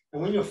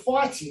 And when you're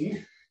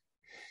fighting,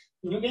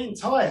 when you're getting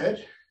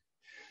tired,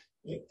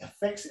 it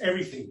affects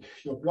everything.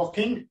 You're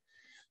blocking,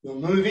 you're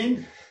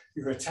moving,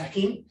 you're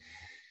attacking.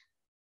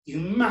 You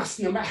must,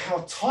 no matter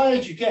how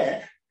tired you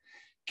get,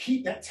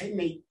 keep that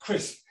technique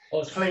crisp,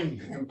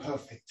 clean and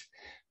perfect.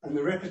 And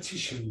the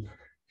repetition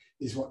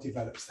is what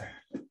develops that.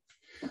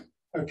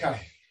 Okay,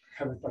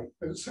 have a break.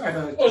 Let's have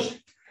a...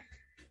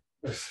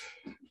 Let's...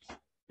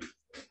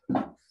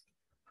 Open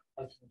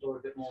the door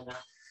a bit more now.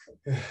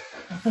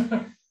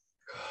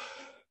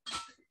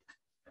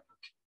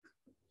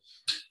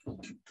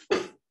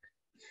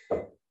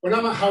 When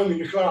I'm at home in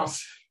the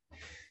class,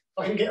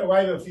 I can get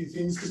away with a few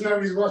things because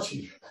nobody's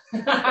watching.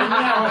 And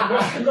now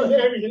I've got to do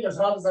everything as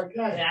hard as I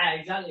can. Yeah,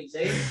 exactly.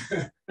 See,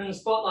 in the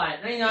spotlight.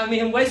 You know, me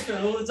and Wesley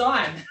all the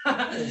time.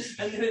 And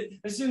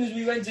as soon as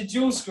we went to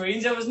dual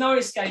screens, there was no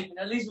escaping.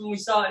 At least when we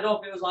started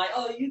off, it was like,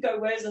 oh, you go,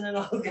 Wes, and then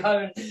I'll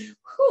go and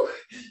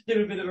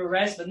do a bit of a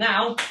rest. But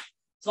now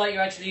it's like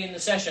you're actually in the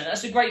session.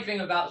 That's the great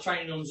thing about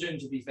training on Zoom,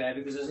 to be fair,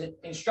 because as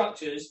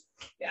instructors,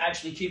 it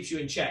actually keeps you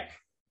in check.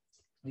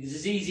 Because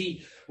it's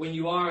easy when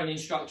you are an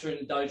instructor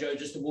in the dojo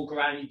just to walk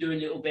around, you do a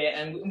little bit,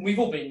 and we've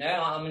all been there.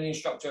 I'm an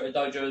instructor at a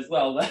dojo as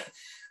well,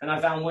 and I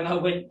found when I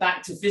went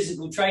back to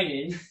physical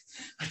training,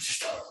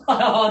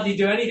 I hardly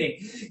do anything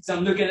because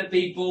I'm looking at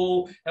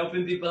people,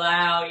 helping people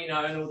out, you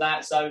know, and all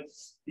that. So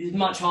it's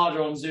much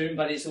harder on Zoom,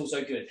 but it's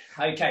also good.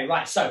 Okay,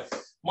 right. So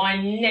my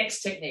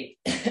next technique,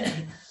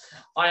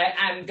 I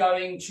am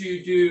going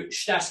to do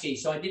Shitasaki.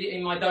 So I did it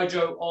in my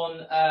dojo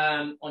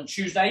on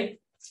Tuesday.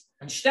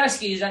 And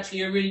Shitasaki is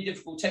actually a really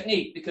difficult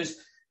technique because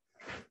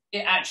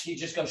it actually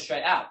just goes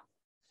straight out.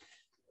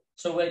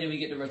 So where do we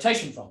get the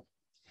rotation from?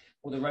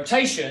 Well, the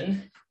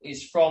rotation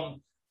is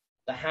from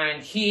the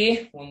hand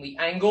here when we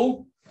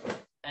angle,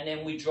 and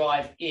then we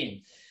drive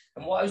in.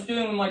 And what I was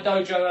doing with my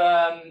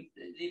dojo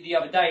the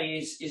other day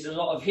is a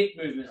lot of hip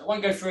movement. I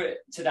won't go through it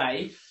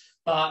today,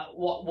 but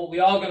what we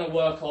are going to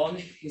work on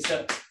is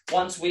that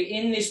once we're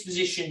in this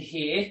position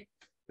here,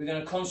 we're going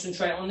to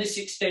concentrate on this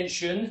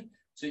extension.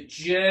 So it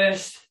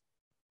just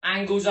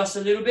angles us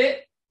a little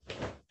bit,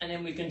 and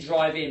then we can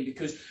drive in,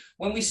 because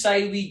when we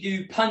say we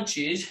do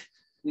punches,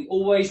 we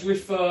always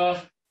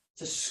refer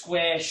to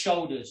square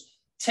shoulders.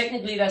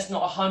 Technically, that's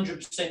not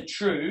 100%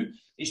 true.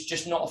 It's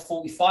just not a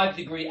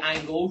 45-degree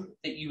angle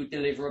that you would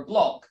deliver a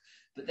block.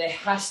 But there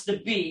has to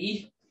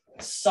be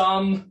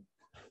some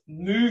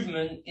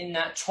movement in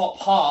that top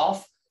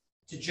half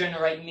to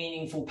generate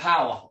meaningful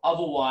power.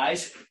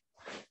 Otherwise,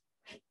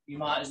 you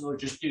might as well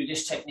just do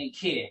this technique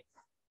here,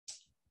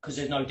 because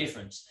there's no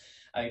difference.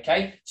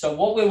 Okay, so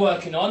what we're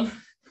working on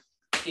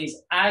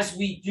is, as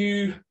we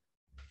do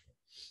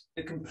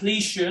the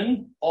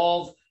completion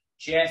of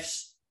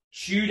Jeff's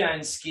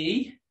Shudan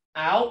ski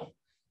out,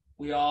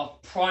 we are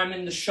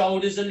priming the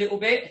shoulders a little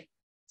bit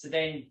to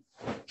then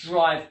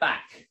drive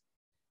back.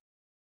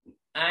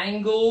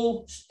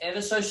 Angle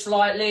ever so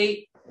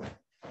slightly,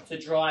 to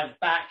drive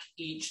back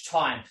each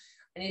time.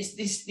 And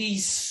it's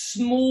these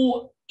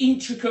small,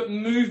 intricate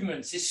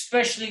movements,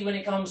 especially when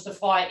it comes to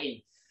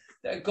fighting,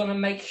 that are going to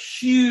make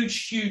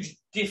huge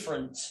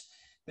difference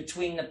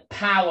between the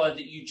power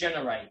that you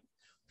generate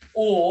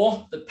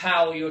or the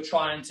power you're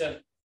trying to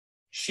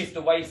shift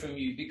away from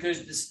you,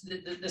 because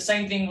the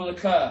same thing will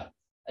occur.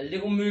 A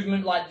little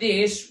movement like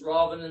this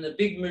rather than a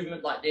big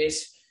movement like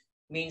this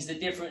means the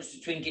difference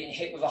between getting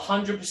hit with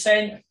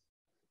 100%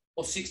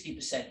 or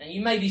 60%. And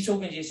you may be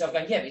talking to yourself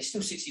going, yeah, but it's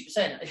still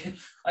 60%.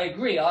 I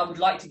agree. I would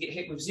like to get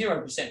hit with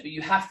 0%, but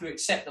you have to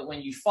accept that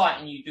when you fight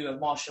and you do a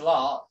martial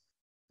art,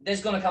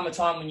 there's going to come a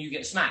time when you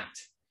get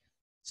smacked.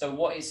 So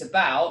what it's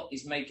about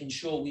is making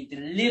sure we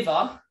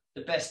deliver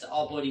the best that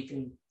our body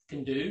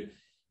can do,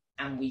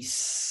 and we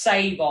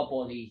save our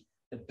body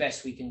the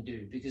best we can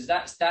do, because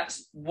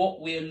that's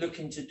what we're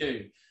looking to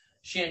do.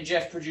 Shihan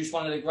Jeff produced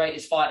one of the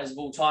greatest fighters of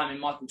all time in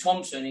Michael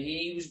Thompson.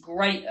 He was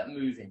great at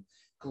moving,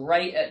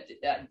 great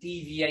at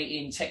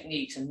deviating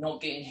techniques and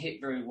not getting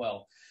hit very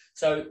well.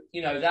 So,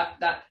 you know,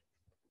 that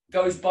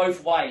goes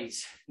both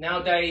ways.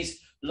 Nowadays,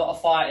 a lot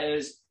of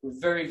fighters were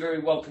very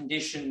well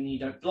conditioned and you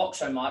don't block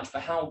so much,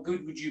 but how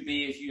good would you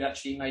be if you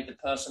actually made the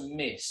person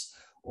miss,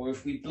 or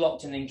if we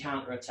blocked and then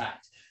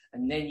counter-attacked?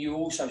 And then you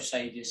also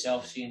save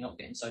yourself so you're not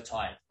getting so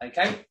tired,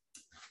 okay?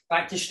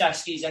 Back to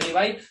Shtaskis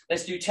anyway.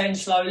 Let's do 10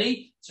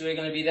 slowly. So we're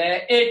going to be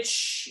there.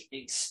 Itch,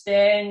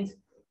 extend,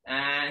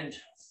 and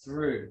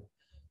through.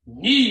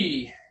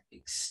 Knee,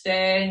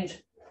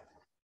 extend,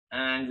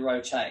 and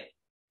rotate.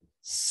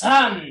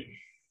 Sun,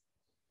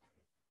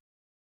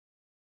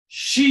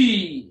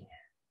 Shi,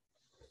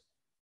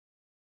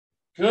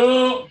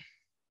 go,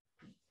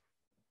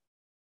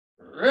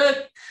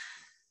 Rik,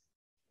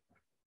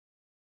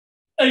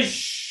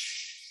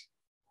 Ish,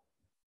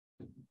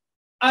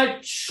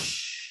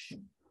 Ach,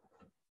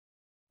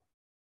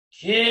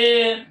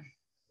 Ki,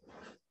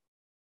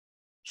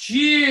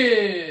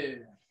 Chi.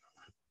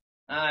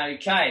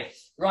 Okay,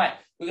 right.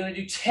 We're going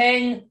to do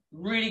 10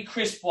 really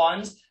crisp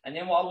ones, and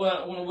then what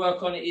I want to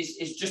work on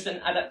is just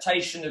an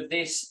adaptation of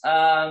this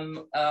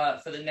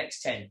for the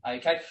next 10.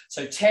 Okay,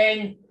 so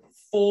 10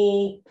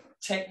 full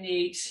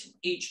techniques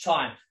each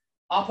time.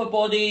 Upper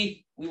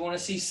body, we want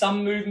to see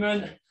some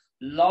movement.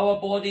 Lower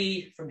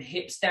body from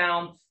hips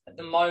down. At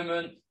the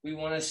moment, we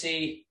want to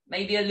see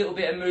maybe a little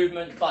bit of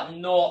movement, but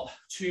not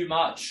too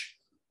much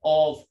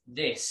of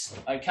this.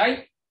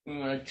 Okay, we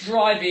want to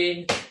drive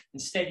in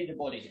and steady the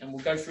body, and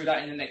we'll go through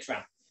that in the next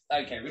round.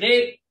 Okay,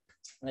 ready?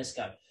 Let's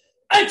go.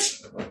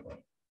 H,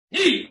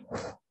 Ni,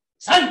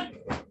 San,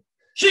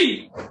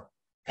 Shi,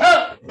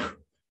 Ka,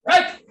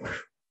 Rak,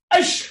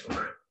 Ash,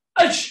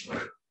 Ash,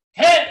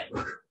 He,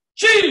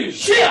 Chi,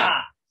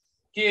 Shia.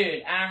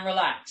 Good, and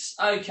relax.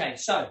 Okay,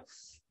 so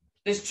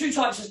there's two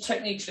types of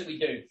techniques that we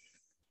do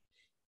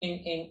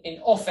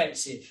in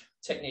offensive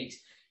techniques.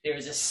 There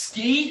is a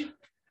ski,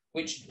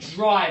 which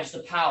drives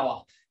the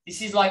power.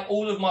 This is like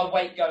all of my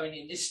weight going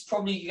in. This is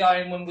probably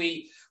going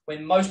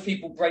when most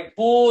people break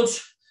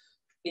boards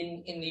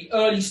in the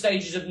early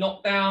stages of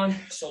knockdown.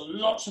 So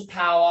lots of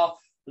power,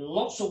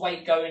 lots of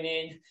weight going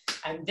in.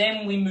 And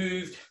then we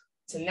moved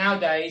to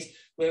nowadays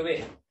where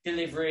we're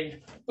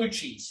delivering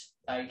uchis.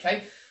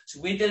 Okay, so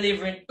we're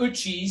delivering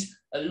uchis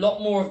a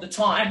lot more of the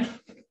time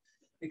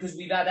because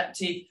we've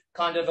adapted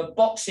kind of a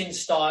boxing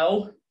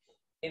style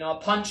in our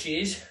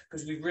punches,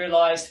 because we've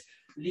realized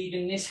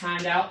leaving this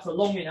hand out for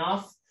long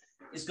enough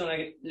is going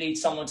to lead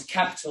someone to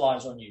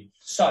capitalize on you.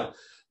 So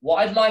what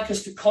I'd like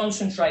us to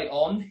concentrate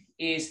on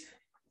is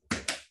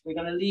we're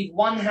going to leave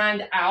one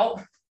hand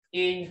out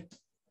in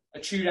a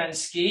Chudan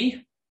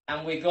ski,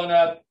 and we're going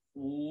to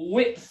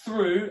whip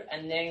through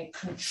and then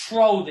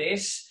control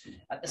this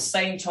at the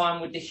same time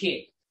with the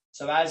hip.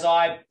 So as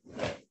I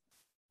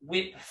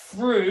whip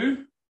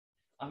through,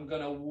 I'm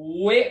going to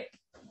whip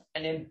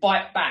and then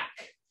bite back.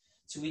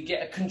 So we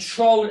get a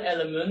control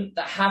element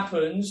that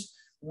happens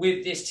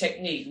with this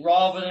technique,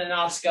 rather than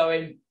us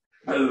going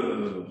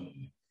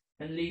boom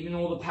and leaving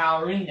all the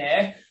power in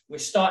there. We're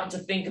starting to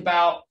think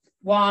about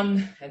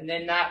one, and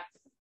then that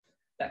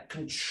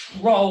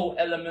control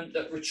element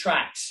that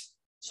retracts.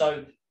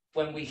 So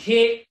when we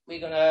hit, we're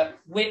going to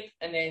whip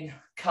and then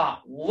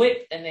cut,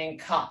 whip and then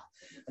cut.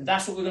 And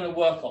that's what we're going to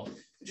work on.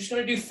 We're just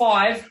going to do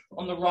 5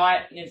 on the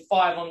right and then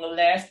 5 on the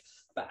left.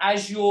 But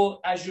as you're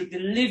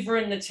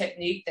delivering the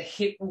technique, the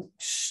hip will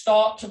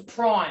start to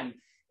prime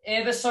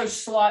ever so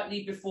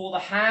slightly before the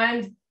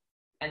hand,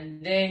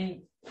 and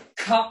then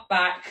cut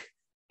back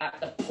at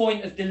the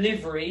point of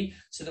delivery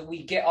so that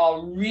we get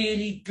our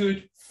really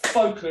good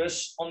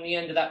focus on the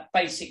end of that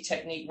basic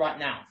technique right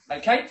now.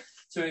 Okay,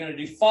 so we're going to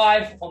do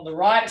 5 on the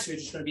right. So we're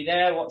just going to be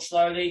there. Watch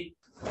slowly.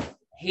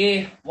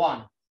 Here,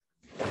 1,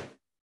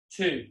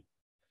 2,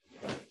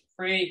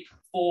 3,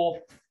 4,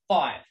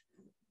 5.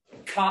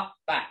 Cut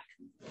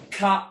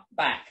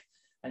back,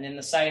 and then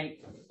the same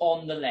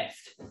on the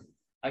left.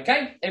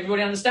 Okay,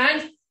 everybody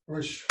understand?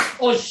 Ush.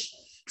 Ush.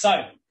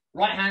 So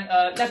right hand,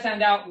 left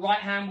hand out, right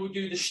hand will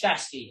do the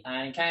Shtaski,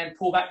 and can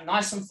pull back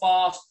nice and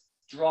fast,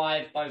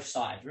 drive both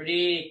sides.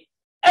 Ready?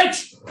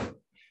 H,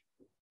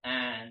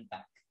 and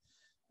back.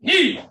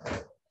 Ni,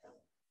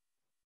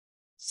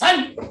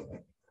 san,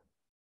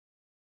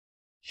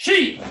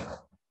 shi,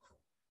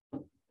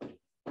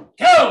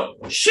 go,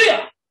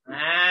 shia.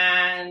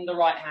 And the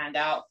right hand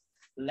out,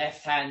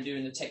 left hand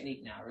doing the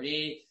technique now.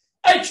 Ready?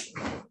 H,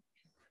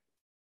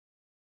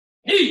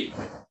 ni,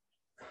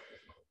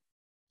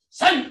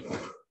 san,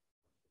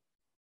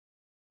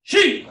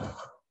 shi,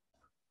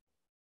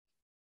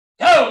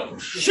 go,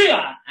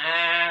 shia,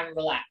 and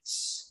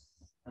relax.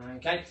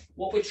 Okay,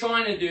 what we're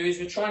trying to do is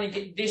we're trying to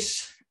get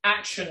this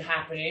action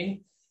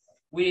happening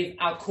with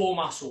our core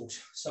muscles.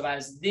 So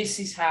as this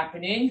is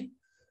happening,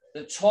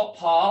 the top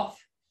half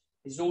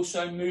is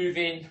also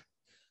moving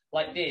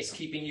like this,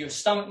 keeping your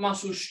stomach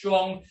muscles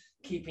strong,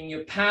 keeping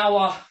your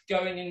power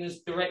going in the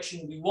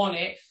direction we want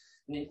it,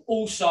 and then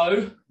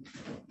also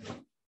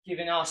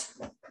giving us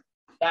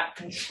that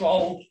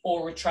control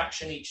or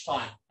retraction each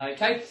time.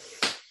 Okay,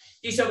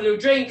 give yourself a little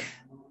drink,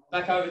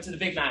 back over to the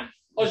big man.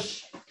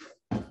 Osh.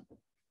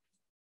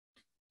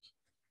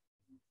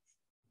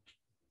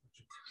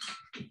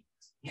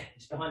 Yeah,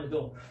 it's behind the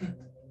door.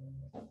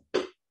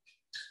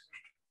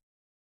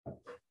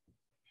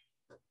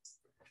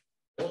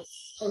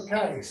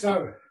 Okay,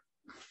 so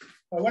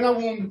when I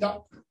warmed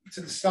up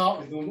to the start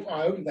with them,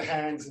 I opened the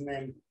hands and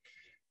then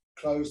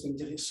closed them,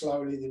 did it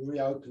slowly, then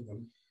reopened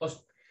them.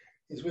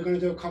 Is we're going to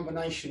do a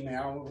combination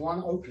now of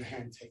one open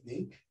hand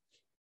technique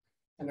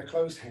and a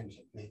closed hand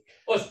technique.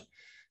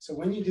 So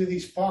when you do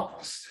these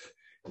fast,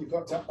 you've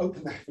got to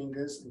open the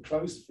fingers and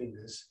close the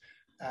fingers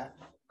at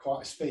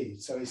quite a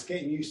speed. So it's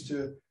getting used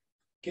to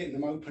getting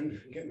them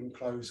open and getting them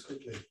closed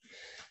quickly.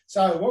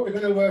 So what we're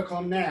going to work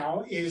on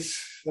now is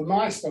the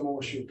Meister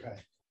Morshuke.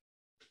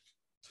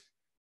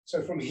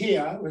 So from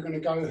here, we're going to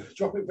go,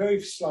 drop it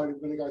very slowly.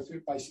 We're going to go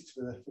through basics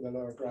for the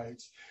lower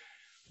grades.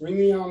 Bring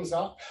the arms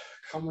up,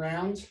 come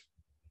round,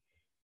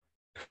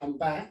 come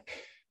back,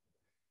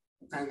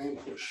 and then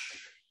push.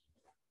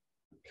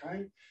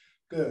 Okay,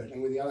 good.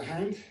 And with the other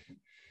hand,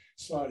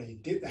 slowly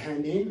dip the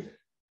hand in,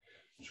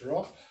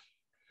 drop,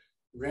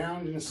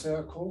 round in a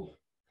circle,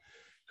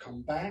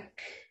 come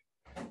back,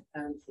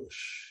 and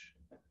push.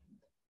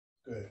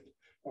 Good.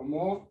 One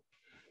more.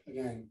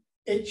 Again,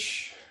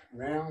 itch,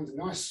 round,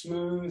 nice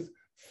smooth,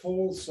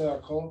 full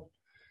circle,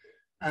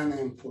 and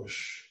then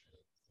push.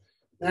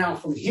 Now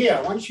from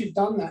here, once you've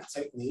done that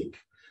technique,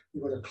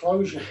 you've got to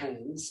close your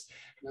hands,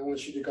 and I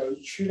want you to go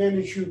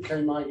Chulenu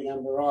Shuke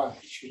Maiganambarai,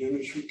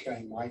 Chulenu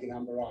Shuke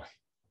Maiganambarai.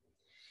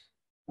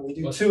 And we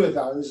do 2 of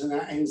those, and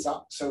that ends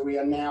up, so we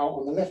are now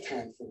on the left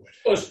hand forward.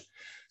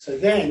 So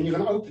then you're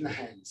going to open the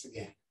hands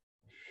again,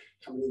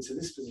 coming into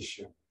this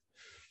position.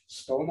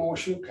 Stomo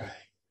Shuke,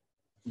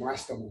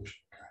 Meister Morshuke,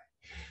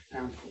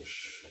 and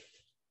push.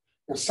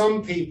 Now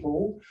some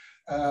people,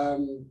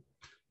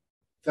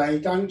 they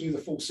don't do the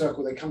full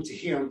circle, they come to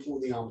here and pull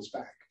the arms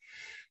back.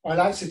 I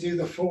like to do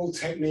the full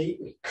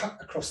technique, cut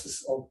across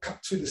this, or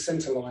cut to the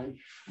center line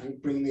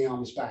and bring the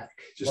arms back,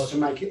 just to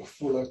make it a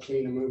fuller,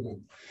 cleaner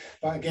movement.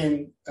 But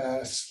again,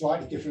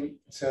 slightly different,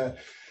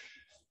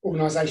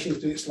 organisations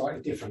do it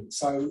slightly different.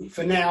 So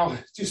for now,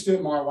 just do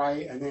it my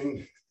way, and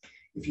then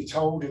if you're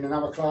told in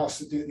another class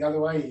to do it the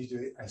other way, you do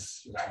it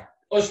as you're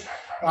told.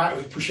 Right,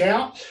 we push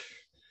out,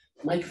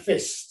 make a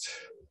fist.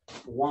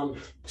 1,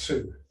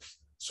 2.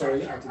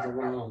 Sorry, I did the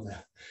wrong arm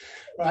there.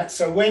 Right,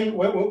 so when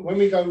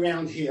we go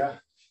round here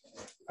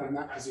in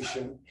that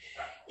position,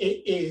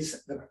 it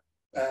is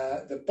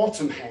the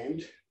bottom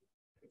hand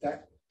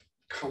that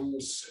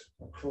comes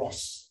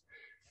across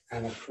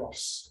and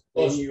across.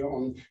 Then you're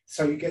on,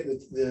 so you get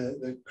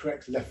the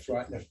correct left,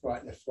 right, left,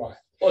 right, left, right.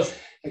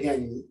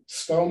 Again,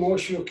 Stomo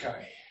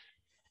Shuke.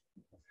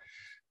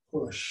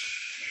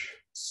 Push.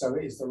 So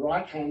it is the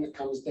right hand that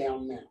comes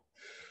down now.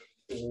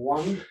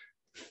 1,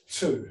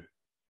 2.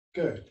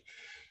 Good.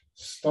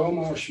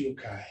 Stomo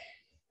Shuke.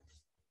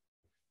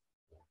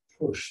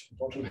 Push. The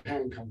bottom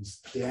hand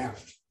comes down.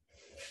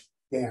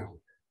 Down.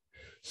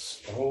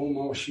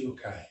 Stomo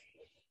Shuke.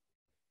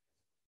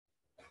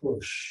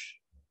 Push.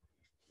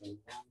 1,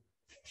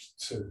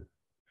 2.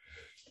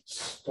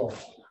 Stop.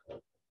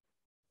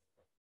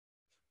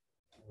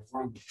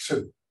 1,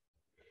 2.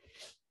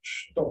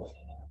 Stop.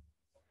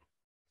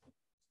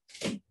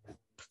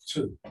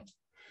 2.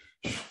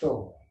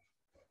 Stop.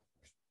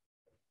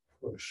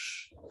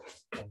 Push.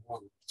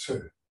 1,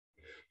 2.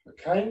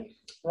 Okay.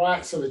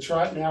 Right. So we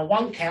try it now.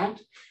 1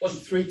 count.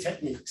 3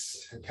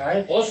 techniques.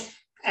 Okay.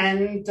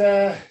 And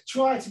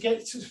try to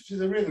get to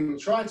the rhythm.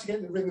 Try to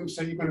get the rhythm.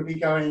 So you're going to be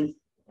going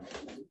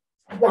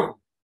 1,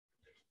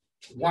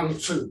 1,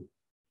 2.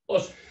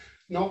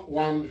 Not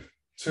 1,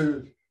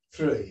 2,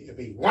 3. It'll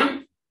be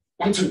 1,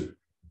 1, 2.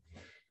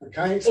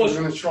 Okay, so we're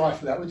going to try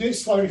for that. We'll do it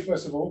slowly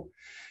first of all.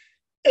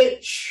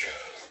 Itch.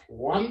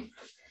 1.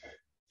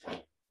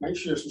 Make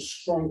sure it's a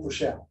strong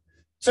push out.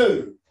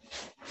 2.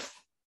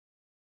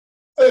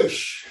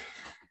 Ush.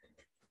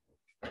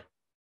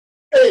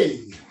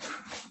 A.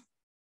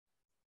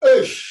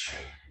 Ush.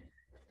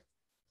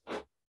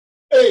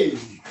 A.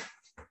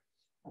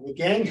 And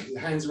again, the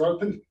hands are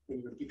open, and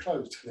you're going to be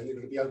closed, and then you're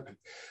going to be open.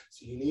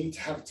 So you need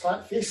to have a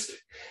tight fist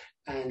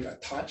and a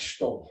tight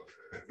stall.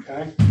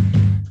 Okay.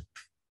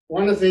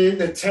 One of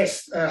the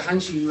tests,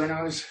 Hanshi, when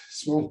I was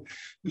small,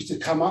 used to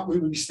come up. We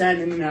would be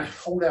standing in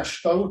hold our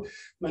stall,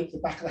 make the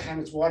back of the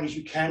hand as wide as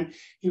you can.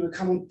 He would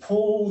come and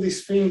pull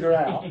this finger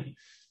out,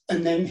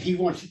 and then he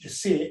wanted to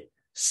see it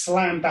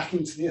slam back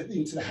into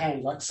the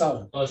hand like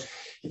so. Nice.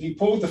 If you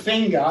pulled the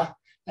finger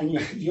and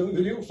your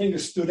little finger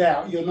stood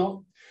out, you're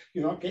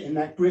not getting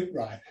that grip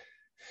right.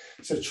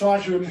 So try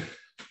to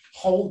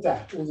hold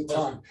that all the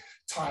time,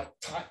 tight,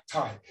 tight,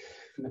 tight.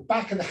 And the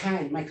back of the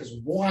hand, make as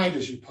wide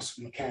as you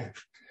possibly can.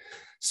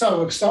 So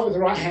we'll start with the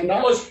right hand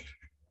up.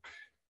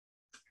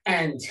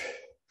 And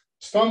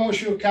stone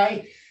uchi uke,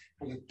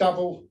 and a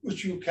double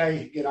uchi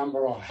uke, get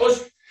under eye.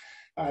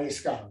 Let's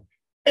go.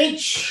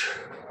 Each.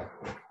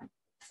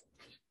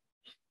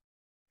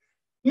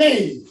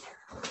 Knee.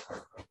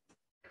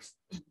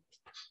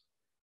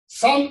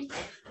 Sun.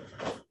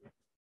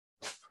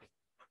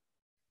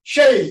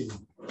 Shade.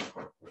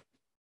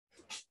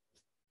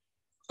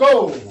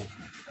 Go.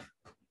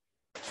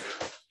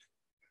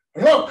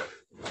 Look.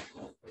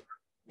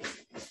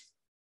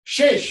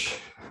 Shish.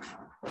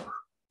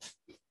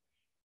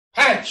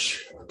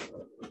 Hatch.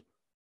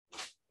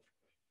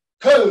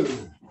 Coo.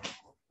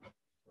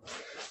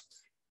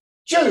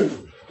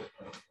 Chew.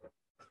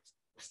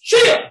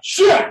 Shia.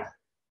 Shia.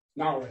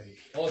 Now ready.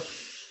 Okay,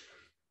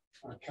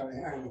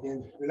 and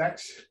again,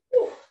 relax.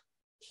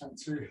 And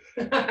through.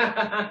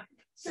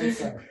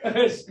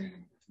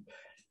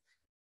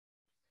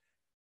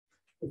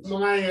 If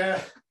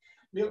my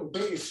little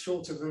bit is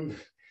shorter than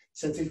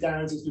Sensei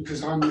Darren's, it's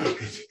because I'm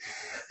naked.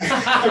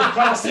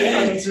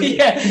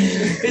 Yeah,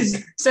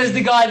 says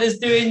the guy that's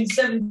doing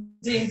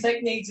 17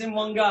 techniques in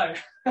one go.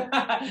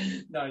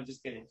 No, I'm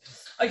just kidding.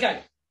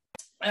 Okay,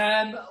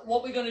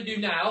 what we're going to do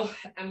now,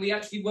 and we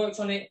actually worked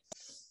on it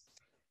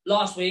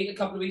last week, a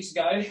couple of weeks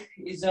ago,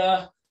 is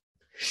Shito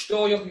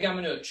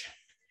Yokogama Nuch.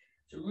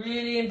 It's a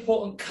really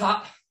important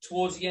cut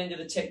towards the end of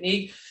the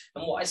technique,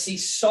 and what I see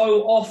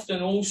so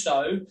often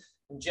also,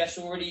 and Jeff's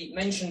already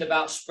mentioned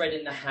about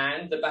spreading the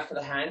hand, the back of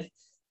the hand.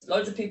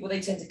 Loads of people,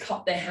 they tend to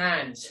cut their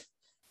hands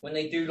when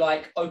they do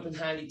like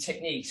open-handed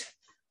techniques.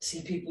 I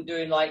see people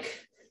doing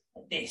like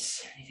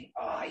this. And you think,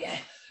 oh yeah,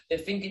 they're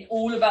thinking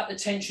all about the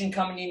tension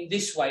coming in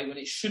this way when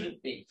it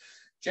shouldn't be.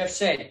 Jeff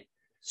said,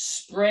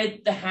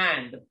 spread the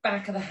hand, the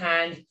back of the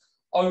hand,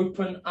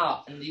 open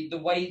up. And the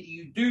way that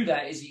you do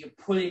that is that you're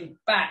pulling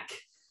back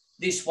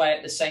this way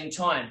at the same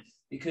time,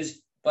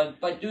 because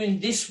by doing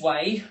this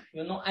way,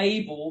 you're not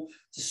able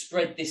to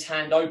spread this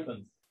hand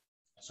open.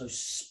 So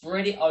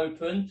spread it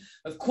open.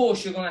 Of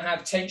course, you're going to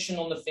have tension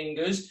on the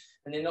fingers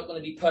and they're not going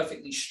to be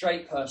perfectly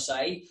straight per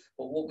se.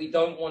 But what we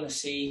don't want to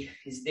see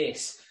is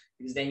this,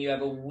 because then you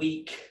have a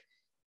weak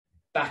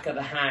back of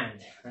the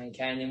hand.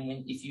 Okay, and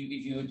then if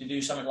you were to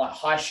do something like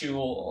high shoe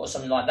or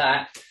something like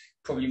that,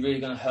 probably really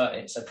going to hurt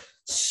it. So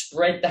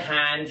spread the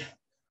hand,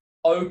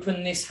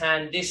 open this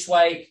hand this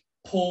way,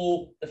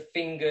 pull the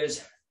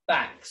fingers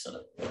back, so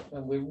that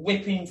when we're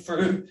whipping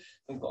through,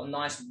 we've got a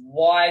nice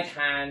wide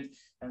hand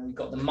and we've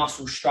got the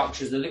muscle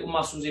structures, the little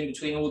muscles in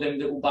between all them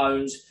little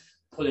bones,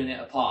 pulling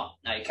it apart.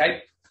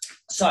 Okay,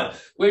 so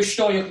with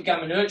Shito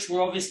Yokogama Nuch,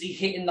 we're obviously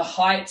hitting the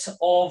height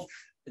of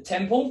the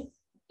temple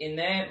in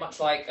there, much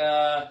like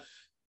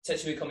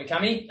Tetsui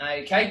Komikami.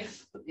 Okay,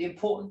 but the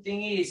important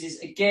thing is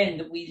again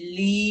that we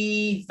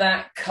leave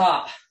that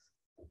cut.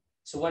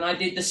 So when I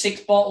did the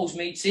 6 bottles,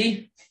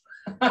 Mitzi,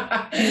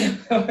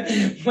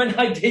 when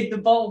I did the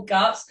bottle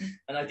cuts,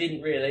 and I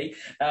didn't really,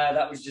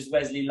 that was just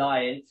Wesley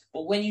lying,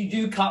 but when you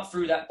do cut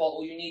through that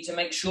bottle, you need to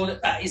make sure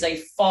that that is a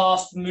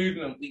fast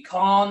movement. We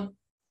can't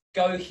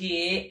go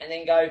here and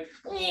then go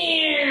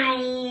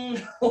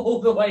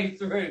all the way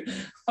through.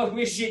 I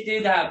wish it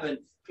did happen. Have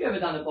you ever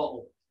done a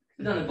bottle?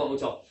 I've done a bottle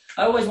top.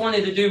 I always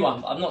wanted to do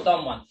one, but I've not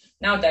done one.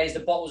 Nowadays,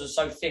 the bottles are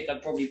so thick,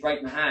 I'd probably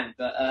break my hand,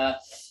 but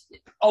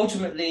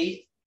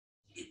ultimately,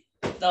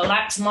 the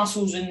lax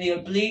muscles in the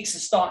obliques are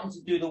starting to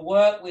do the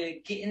work. We're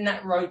getting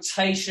that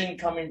rotation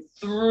coming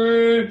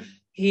through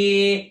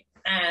here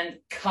and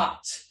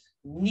cut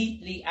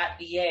neatly at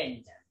the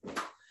end.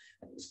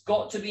 It's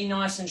got to be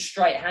nice and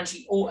straight.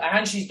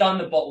 Hanshi's done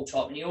the bottle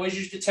top, and he always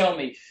used to tell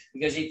me,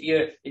 because if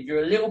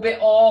you're a little bit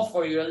off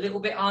or you're a little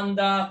bit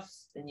under,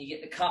 then you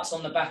get the cuts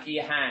on the back of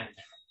your hand.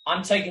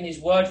 I'm taking his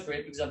word for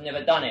it because I've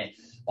never done it.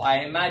 But I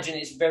imagine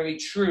it's very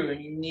true, and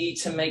you need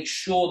to make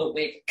sure that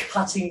we're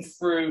cutting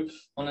through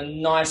on a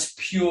nice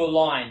pure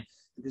line,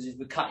 because if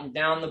we're cutting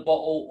down the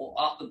bottle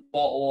or up the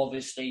bottle,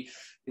 obviously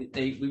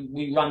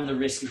we run the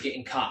risk of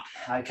getting cut.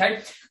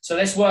 Okay, so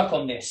let's work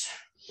on this.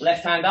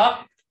 Left hand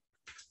up.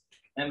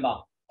 Remember,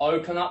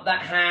 open up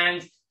that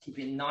hand, keep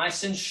it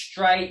nice and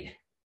straight,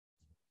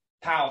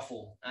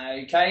 powerful.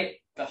 Okay,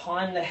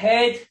 behind the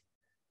head,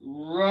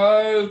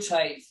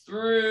 rotate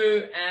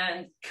through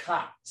and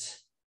cut.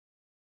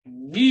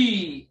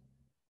 Knee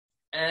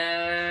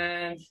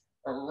and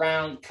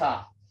around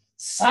cut.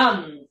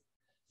 Sun,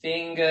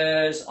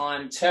 fingers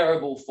I'm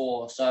terrible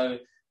for, so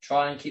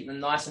try and keep them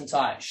nice and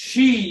tight.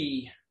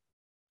 She,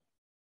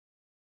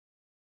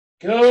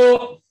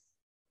 go,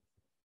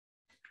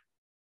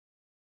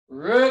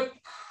 Rook.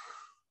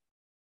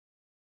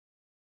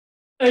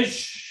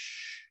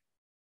 Ish.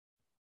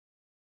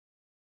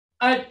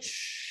 Ach.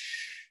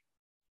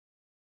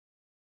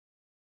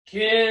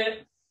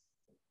 Kit.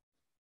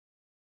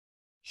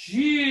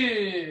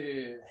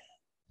 Ju.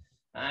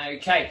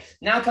 Okay,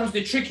 now comes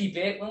the tricky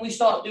bit. When we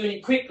start doing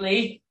it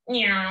quickly,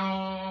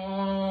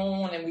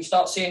 and then we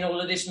start seeing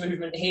all of this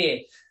movement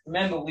here.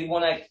 Remember, we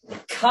want to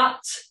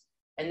cut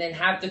and then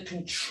have the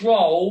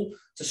control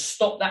to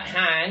stop that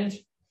hand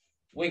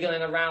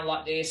wiggling around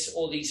like this,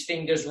 or these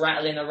fingers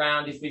rattling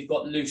around if we've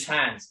got loose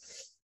hands.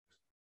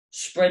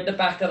 Spread the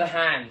back of the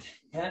hand.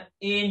 Yeah?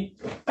 In,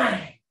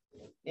 bang,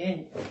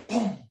 in,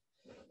 boom,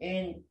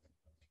 in,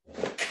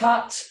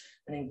 cut,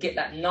 and then get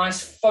that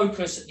nice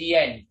focus at the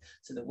end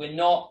so that we're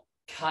not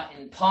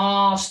cutting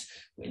past,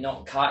 we're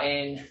not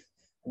cutting,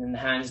 and then the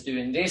hand's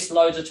doing this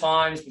loads of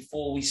times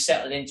before we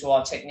settle into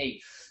our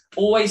technique.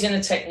 Always in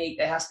a technique,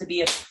 there has to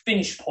be a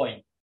finish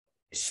point,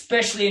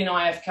 especially in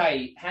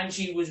IFK.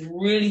 Hanshi was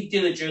really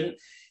diligent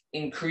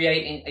in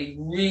creating a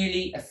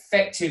really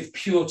effective,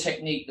 pure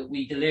technique that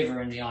we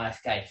deliver in the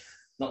IFK.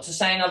 Not to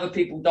say other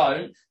people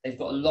don't. They've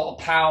got a lot of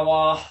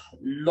power, a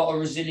lot of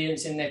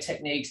resilience in their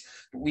techniques,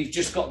 but we've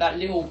just got that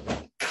little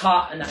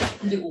cut and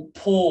that little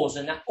pause,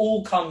 and that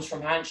all comes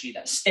from Hanshi.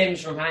 That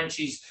stems from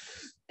Hanshi's,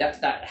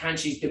 that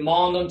Hanshi's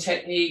demand on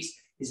techniques,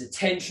 his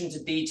attention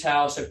to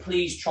detail. So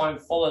please try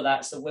and follow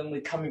that, so when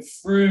we're coming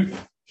through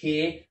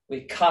here,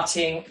 we're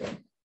cutting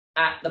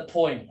at the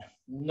point,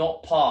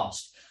 not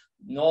past,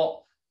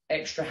 not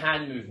extra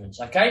hand movements,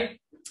 okay?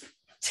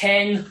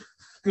 10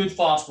 good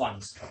fast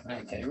ones.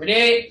 Okay,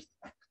 ready?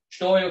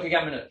 Story och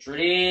gammalt.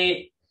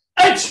 Ready?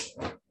 1,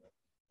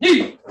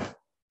 2,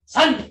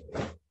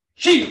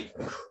 3,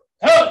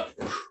 4,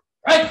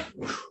 5,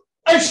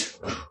 6,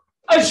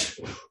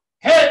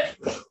 7,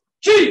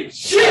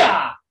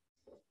 8,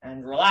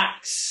 and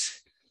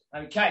relax.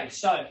 Okay,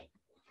 so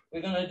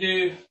we're going to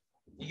do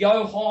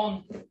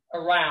Johan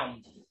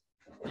around.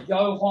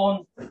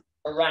 Johan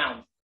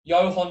around.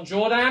 Johan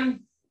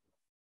Jordan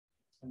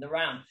and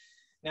around.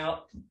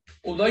 Now,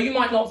 although you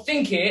might not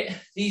think it,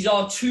 these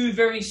are two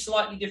very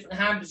slightly different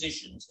hand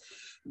positions.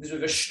 Because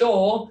with a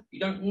store, you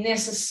don't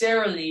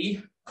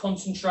necessarily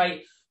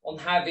concentrate on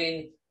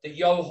having the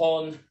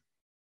Johan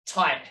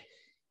tight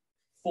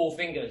 4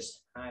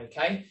 fingers.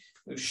 Okay,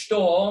 with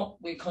store,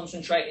 we're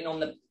concentrating on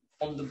the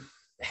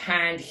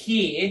hand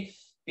here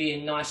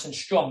being nice and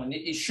strong, and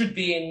it should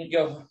be in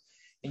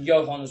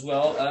Johan as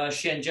well.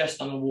 Shihan Jeff's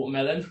done a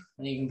watermelon,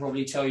 and he can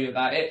probably tell you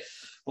about it.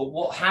 But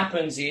what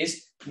happens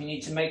is we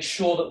need to make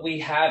sure that we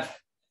have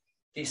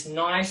this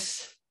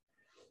nice,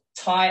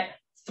 tight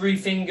 3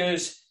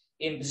 fingers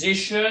in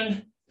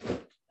position,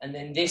 and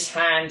then this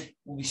hand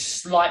will be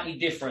slightly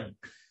different,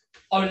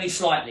 only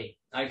slightly.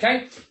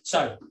 Okay,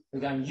 so we're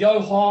going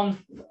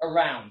Johan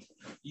around,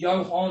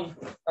 Johan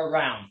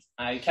around.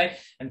 Okay,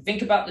 and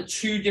think about the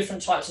 2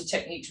 different types of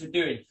techniques we're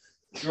doing.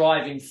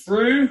 Driving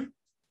through,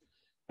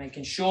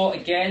 making sure,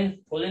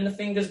 again, pulling the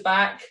fingers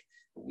back.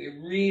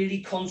 We're really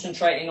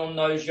concentrating on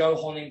those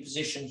Johan in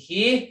position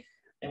here.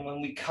 And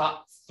when we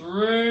cut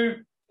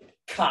through,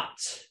 cut,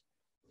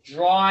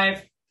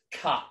 drive,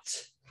 cut.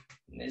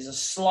 And there's a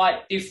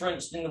slight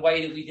difference in the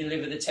way that we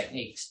deliver the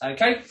techniques.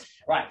 Okay,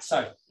 right,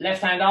 so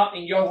left hand up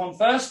in Johan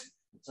first.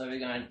 So we're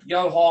going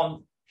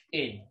Johan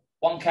in.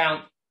 1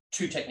 count,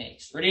 2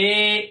 techniques.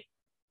 Ready?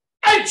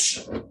 1,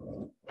 2,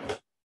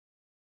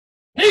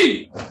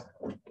 3,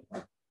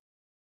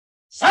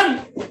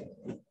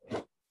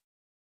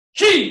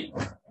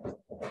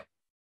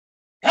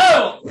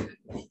 4,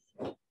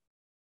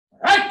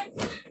 5,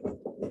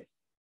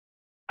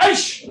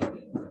 6,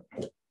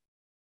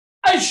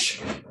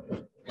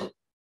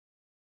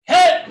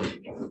 7,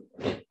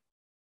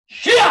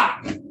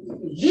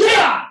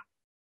 8,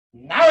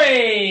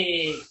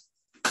 Marry.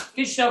 Get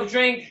yourself a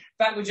drink.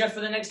 Back with Jeff for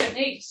the next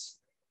techniques.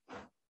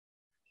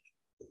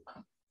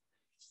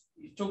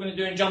 He's talking to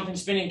doing jumping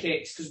spinning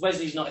kicks because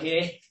Wesley's not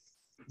here.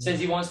 Says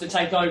he wants to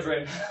take over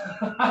him.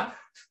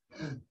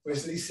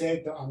 Wesley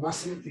said that I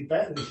mustn't be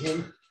better than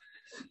him,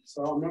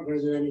 so I'm not going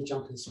to do any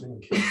jumping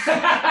spinning kicks.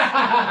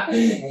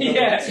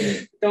 Yeah,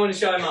 don't want to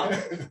show him up.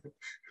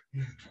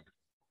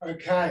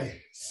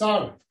 Okay,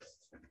 so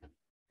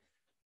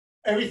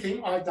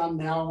everything I've done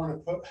now I want to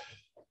put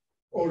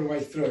all the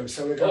way through.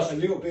 So we've got a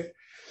little bit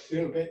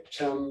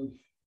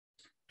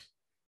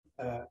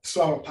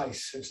slower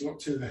pace. It's not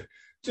too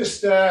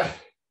just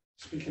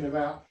speaking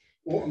about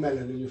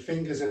watermelon and your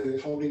fingers and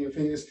holding your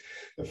fingers.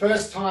 The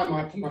first time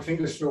I put my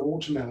fingers through a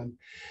watermelon,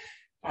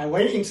 I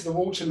went into the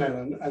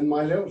watermelon and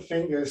my little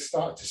fingers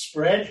started to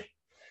spread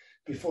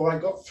before I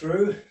got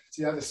through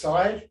to the other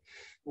side.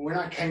 And when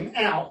I came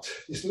out,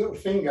 this little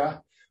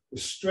finger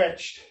was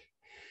stretched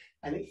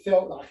and it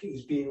felt like it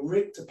was being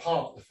ripped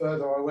apart the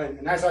further I went.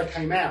 And as I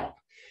came out,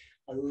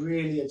 I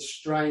really had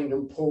strained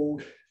and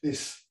pulled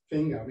this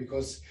finger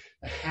because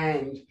the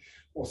hand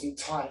wasn't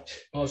tight.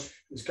 It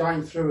was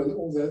going through and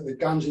all the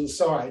gunge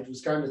inside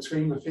was going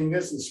between my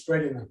fingers and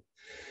spreading them.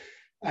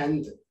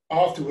 And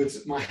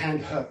afterwards, my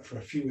hand hurt for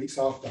a few weeks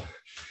after.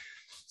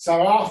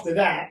 So after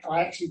that,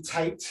 I actually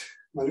taped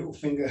my little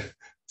finger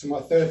to my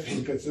third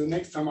finger. So the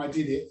next time I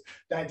did it,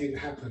 that didn't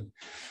happen.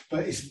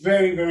 But it's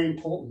very, very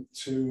important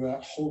to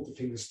hold the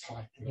fingers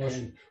tight.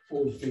 Again,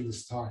 hold the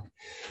fingers tight.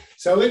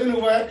 So we're going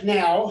to work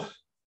now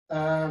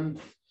the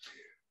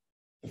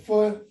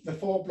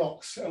four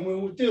blocks, and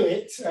we'll do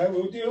it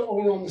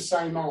all on the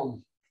same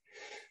arm.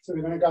 So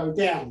we're going to go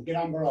down, get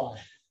under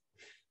eye.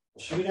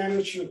 Shihan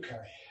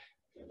Uchukai.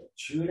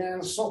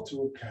 Shihan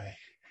Sotukai.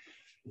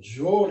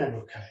 Jordan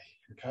okay.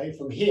 Okay,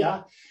 from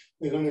here,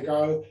 we're going to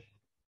go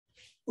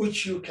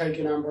Uchukai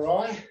get under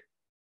eye.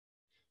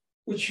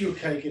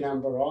 Uchukai get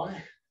under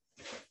eye.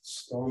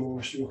 Stomo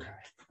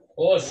Shukai.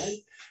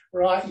 Okay.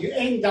 Right, you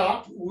end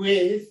up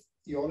with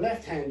your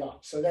left hand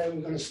up. So then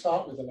we're going to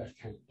start with the left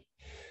hand.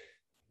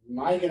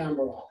 Mai get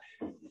under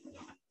eye.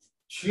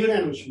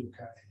 Shihan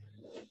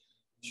Uchukai.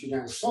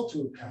 Shihan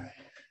Sotukai.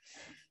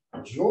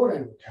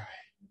 Jordan okay.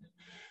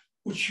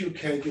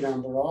 Uchukai get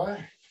under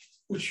eye.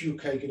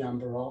 Uchukai get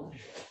under eye.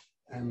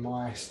 And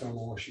my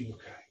stomo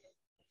Shukai.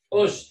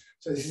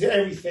 So this is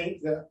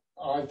everything that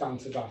I've done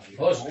today.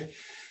 Okay?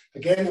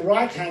 Again, the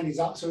right hand is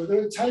up, so we're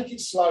going to take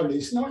it slowly.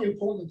 It's not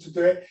important to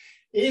do it.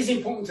 It is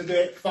important to do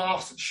it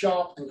fast,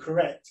 sharp, and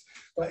correct,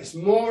 but it's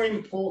more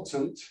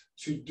important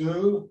to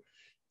do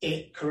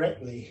it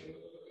correctly.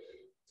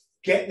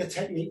 Get the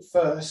technique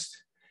first,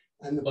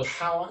 and the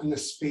power and the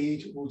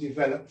speed will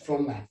develop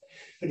from that.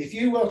 But if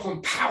you work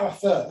on power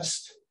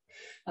first,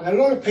 and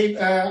a lot of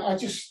people, I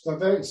just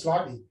divert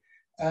slightly.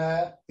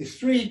 There's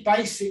three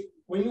basic,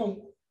 when you're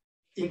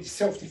in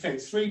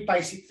self-defense, three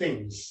basic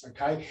things,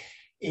 okay?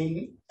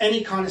 In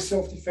any kind of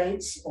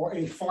self-defense or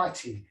in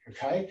fighting,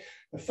 okay?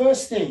 The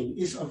first thing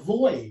is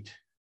avoid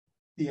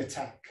the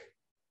attack,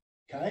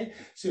 okay?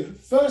 So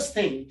first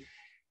thing,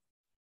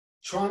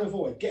 try and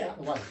avoid, get out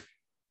of the way.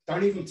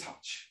 Don't even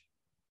touch.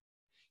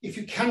 If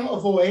you cannot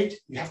avoid,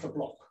 you have to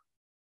block,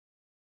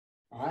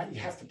 all right?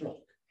 You have to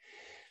block.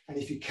 And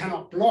if you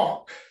cannot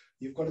block,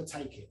 you've got to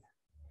take it.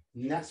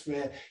 And that's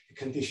where the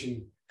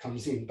condition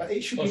comes in. But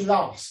it should be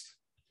last.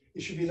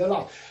 It should be the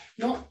last.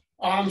 Not,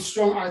 I'm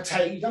strong, I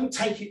take. You don't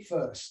take it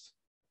first.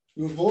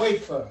 You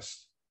avoid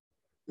first.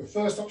 The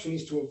first option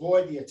is to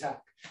avoid the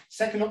attack.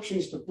 Second option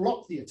is to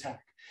block the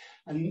attack.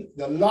 And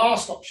the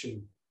last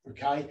option,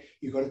 okay,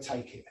 you've got to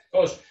take it.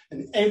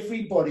 And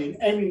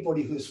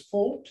everybody who's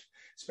fought,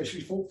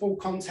 especially fought full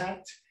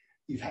contact,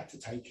 you've had to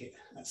take it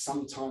at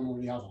some time or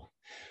the other.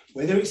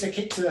 Whether it's a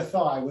kick to the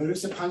thigh, whether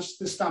it's a punch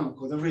to the stomach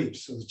or the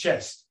ribs or the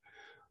chest,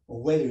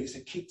 or whether it's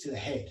a kick to the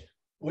head,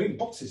 or even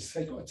boxers,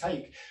 they've got to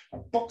take. A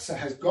boxer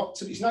has got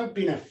to, it's not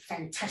been a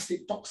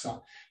fantastic boxer,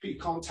 but you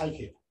can't take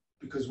it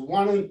because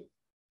one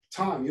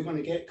time you're going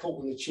to get caught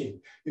on the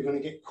chin, you're going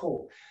to get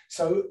caught.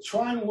 So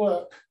try and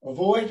work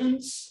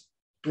avoidance,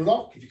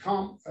 block. If you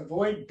can't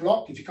avoid,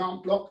 block. If you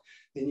can't block,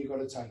 then you've got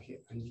to take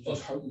it. And you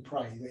just hope and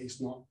pray that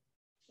it's not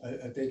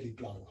a deadly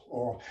blow.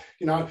 Or,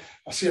 you know,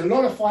 I see a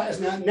lot of fighters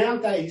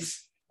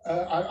nowadays.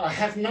 I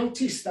have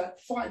noticed that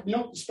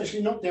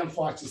especially knockdown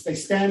fighters, they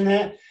stand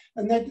there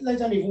and they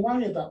don't even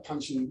worry about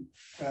punching.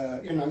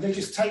 You know, they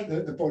just take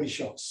the body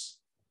shots.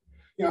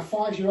 You know, a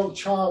 5-year-old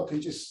child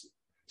can just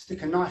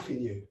stick a knife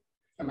in you.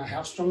 No matter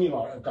how strong you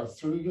are, it'll go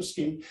through your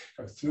skin,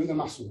 go through the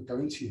muscle, go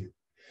into you.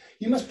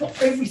 You must block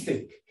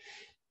everything.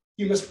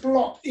 You must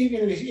block,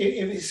 even if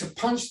it's a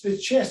punch to the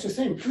chest or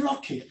thing,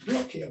 block it.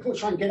 I've got to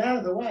try and get out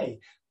of the way.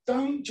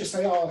 Don't just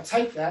say, oh, I'll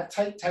take that,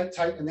 take,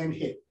 and then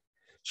hit.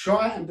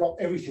 Try and block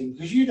everything,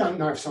 because you don't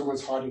know if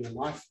someone's hiding a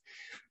knife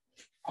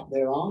up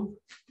their arm.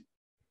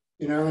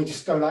 You know, they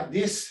just go like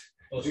this.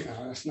 You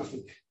know, that's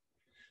nothing.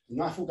 The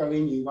knife will go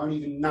in, you won't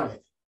even know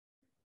it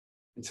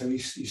until you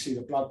see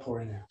the blood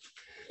pouring out.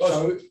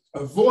 So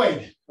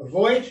avoid,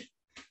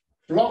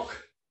 block,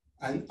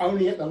 and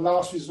only at the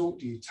last resort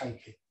do you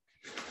take it.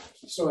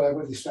 Sorry, I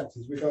got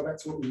distracted. We go back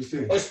to what we was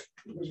doing. What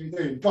was we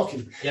doing?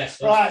 Blocking.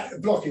 Yes. Right,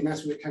 blocking,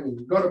 that's where it came in.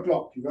 You've got to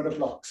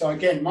block, So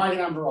again, my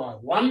number eye.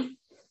 1,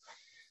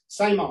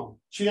 same arm.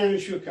 Shihan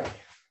Shukai.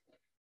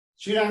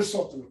 Shihan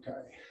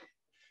Sotukai.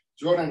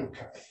 Jordan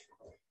okay.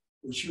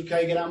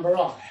 Shukai get under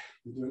eye.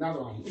 We do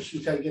another one.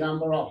 Shukai get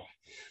under eye.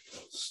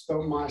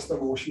 Stop my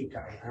more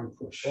Shukai and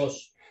push.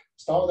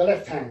 Start with the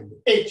left hand.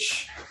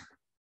 Ich.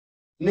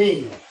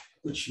 Ni.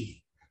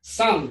 Uchi.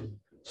 San.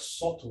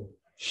 Soto.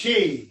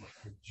 Shi.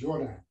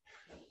 Jordan.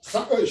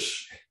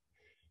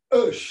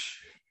 Ush.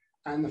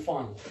 And the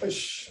final.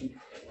 Ush.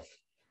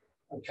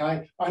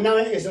 Okay. I know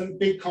it is a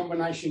big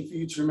combination for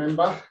you to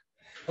remember.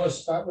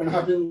 But when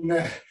I've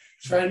been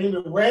training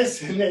with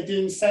Wes and they're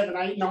doing 7,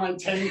 8, 9,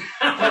 10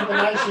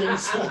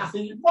 combinations, I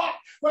think, what?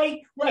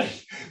 Wait.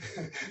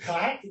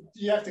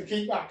 You have to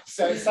keep up.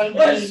 So same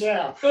thing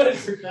now.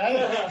 Okay.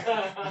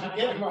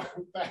 Get my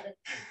back.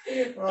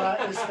 Right,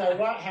 let's go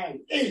right hand.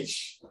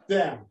 Ich,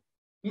 down.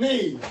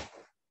 Ni,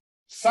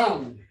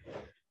 san,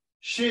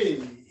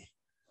 shi,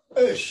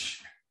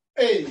 ush,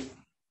 e,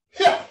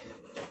 yeah.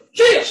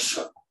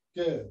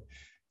 Good.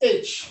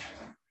 Ich,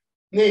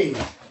 ni,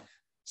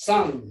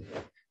 san,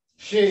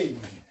 shi,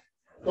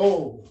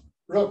 go,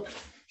 ruk,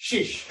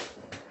 shish.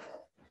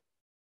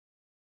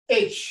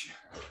 Ich,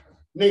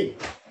 me,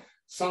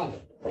 son,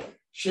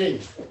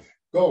 she,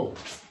 go,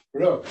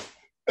 look,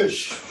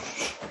 ish,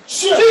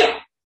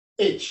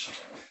 ich,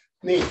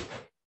 me,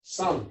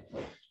 son,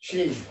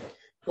 she,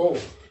 go,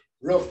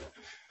 look,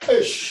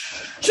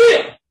 ish,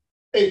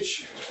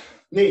 ich,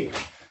 me,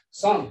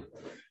 son,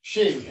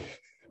 she,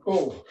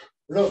 go,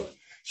 look,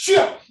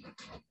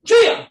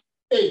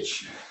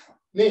 ich,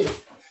 me,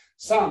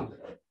 son,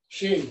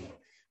 she,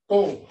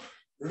 go,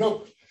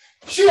 look,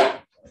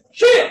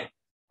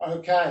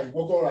 okay,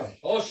 we'll go right.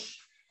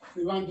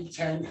 We won't do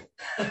 10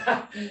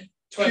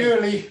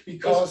 purely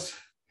because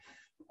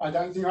I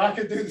don't think I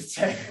could do the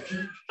 10.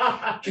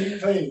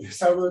 Keep clean.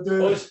 So we'll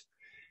do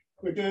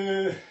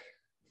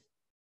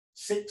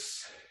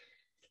 6.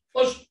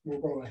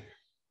 We'll go right.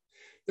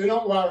 Do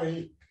not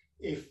worry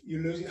if you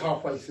lose it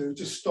halfway through.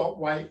 Just stop,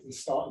 wait, and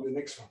start on the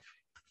next one.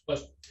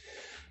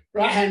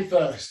 Right hand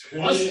first.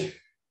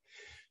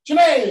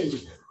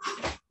 Jimmy.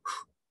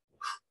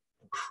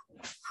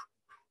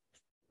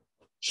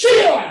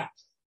 Sheila.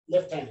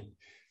 Left hand.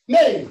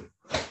 Name.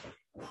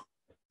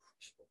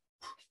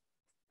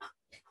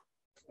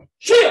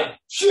 Sheila.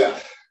 Sheila.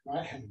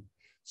 Right hand.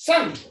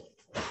 Son.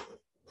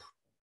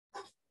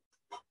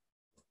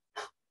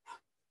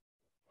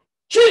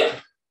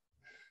 Sheila.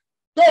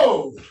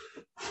 Go.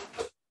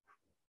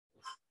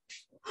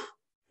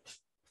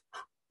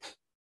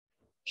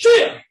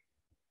 Sheila.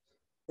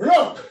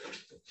 Look.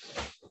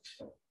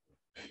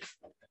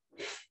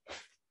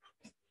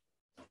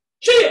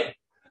 Sheila.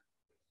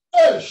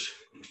 Ish.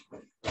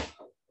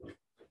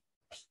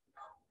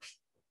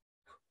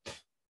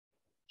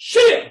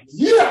 Shit!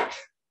 Yeah!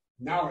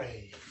 Now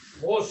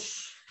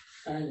Whoosh.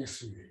 and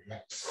just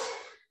relax.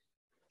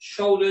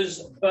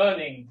 Shoulders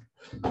burning.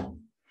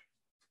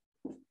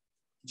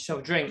 So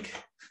drink.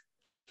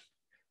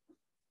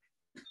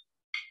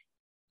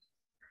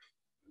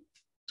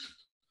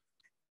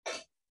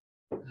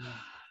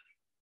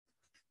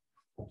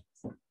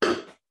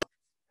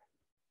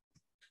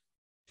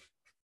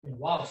 Been a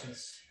while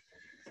since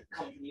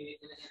accompanied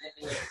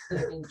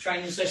in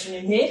training session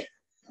in here.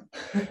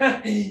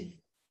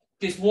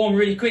 Gets warm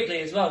really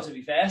quickly as well, to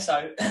be fair.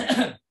 So,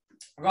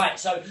 right.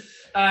 So,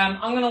 I'm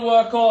going to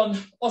work on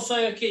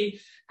Osoyoki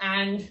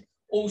and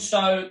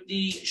also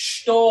the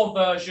store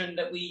version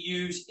that we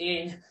use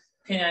in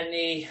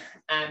Pinan-ni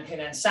and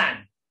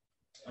Pinan-san.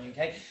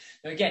 Okay.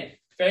 Now again,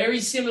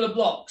 very similar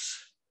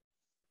blocks,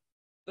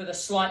 but a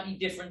slightly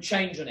different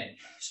change on it.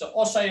 So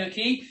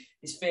Osoyoki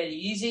is fairly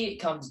easy. It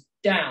comes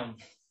down.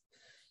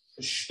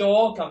 The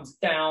store comes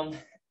down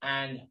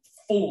and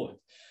forward.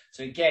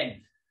 So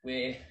again,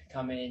 we're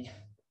coming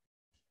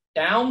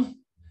down,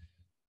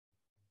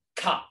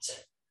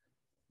 cut,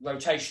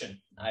 rotation.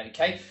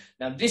 Okay.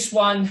 Now this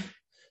one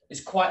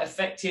is quite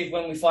effective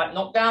when we fight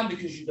knockdown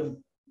because you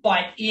can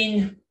bite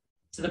in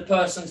to the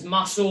person's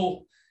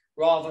muscle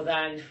rather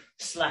than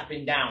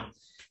slapping down.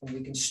 And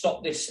we can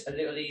stop this a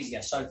little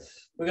easier. So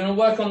we're going to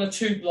work on the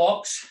two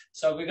blocks.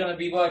 So we're going to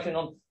be working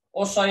on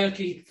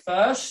Osoyoki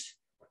first,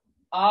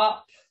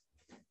 up,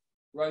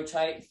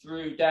 rotate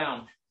through,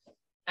 down.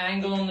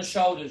 Angle on the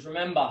shoulders,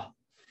 remember,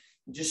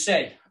 I just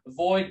said,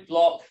 avoid,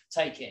 block,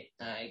 take it,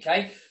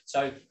 okay?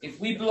 So if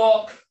we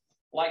block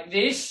like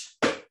this,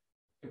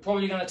 you're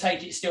probably going to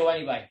take it still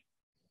anyway.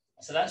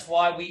 So that's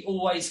why we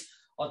always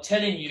are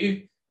telling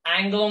you,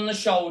 angle on the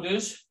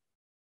shoulders,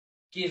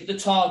 give the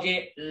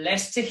target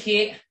less to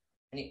hit,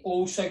 and it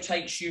also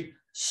takes you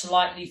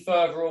slightly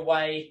further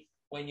away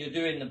when you're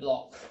doing the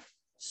block.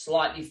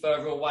 Slightly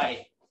further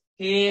away.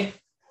 Here,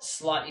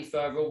 slightly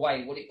further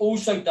away. What it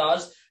also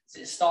does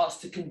is it starts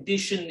to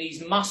condition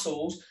these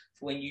muscles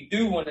for when you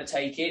do want to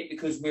take it,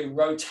 because we're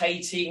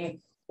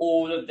rotating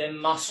all of them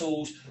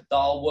muscles that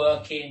are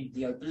working,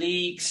 the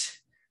obliques,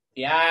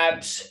 the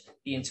abs,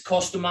 the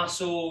intercostal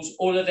muscles,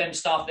 all of them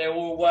stuff, they're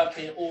all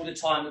working all the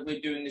time that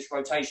we're doing this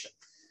rotation.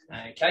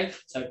 Okay,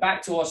 so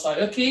back to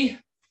Osoyoki.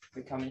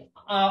 We're coming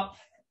up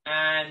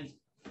and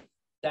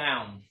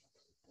down.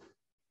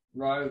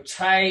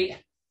 Rotate,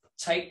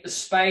 take the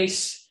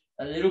space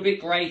a little bit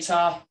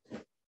greater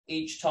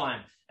each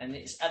time. And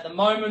it's at the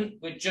moment,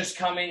 we're just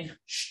coming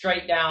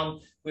straight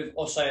down with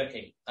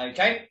Osoyoki.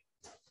 Okay,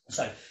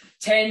 so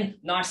 10,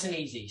 nice and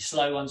easy.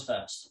 Slow ones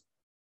first.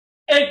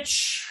 1, 2,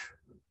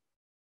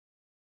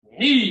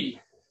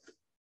 3,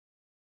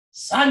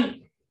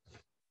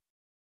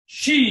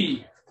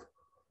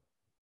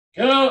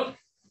 4,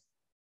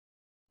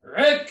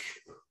 5,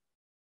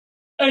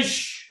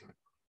 6,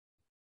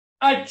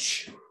 7,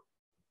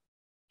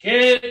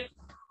 8,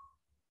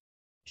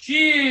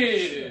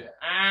 9,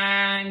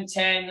 and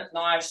 10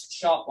 nice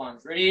sharp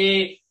ones.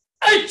 Ready?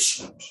 1,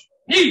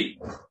 2,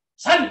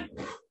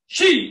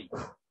 3,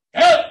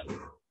 4,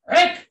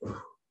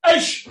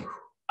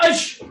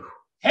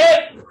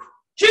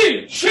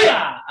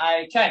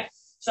 okay,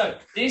 so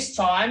this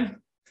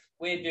time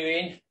we're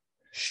doing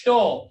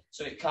store.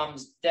 So it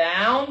comes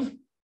down,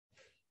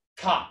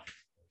 cut,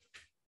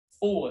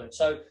 forward.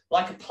 So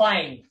like a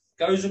plane,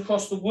 goes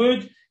across the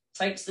wood,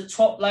 takes the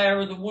top layer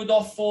of the wood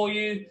off for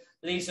you,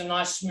 leaves a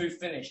nice smooth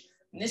finish.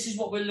 And this is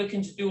what we're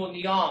looking to do on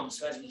the arm.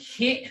 So as we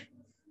hit,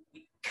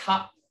 we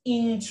cut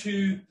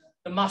into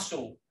the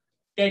muscle,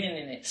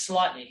 deadening it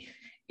slightly.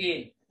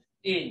 In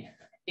the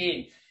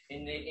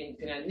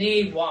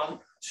knee, 1,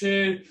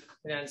 2,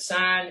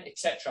 san,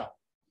 etc.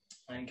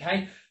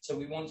 Okay, so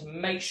we want to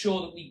make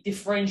sure that we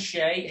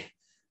differentiate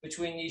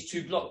between these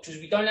two blocks,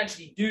 because we don't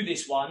actually do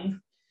this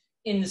one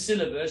in the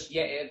syllabus,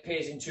 yet it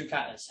appears in 2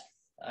 katas.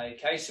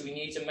 Okay, so we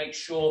need to make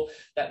sure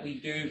that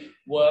we do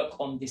work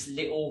on this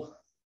little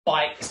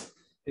bite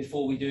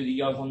before we do the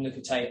Yohon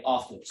Nukute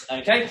afterwards.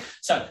 Okay,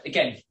 so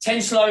again,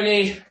 10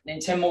 slowly, then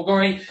 10 more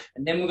gori,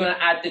 and then we're going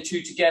to add the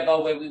 2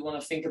 together where we want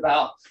to think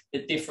about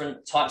the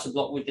different types of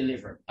block we're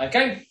delivering.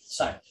 Okay,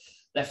 so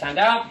left hand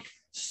out,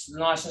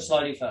 nice and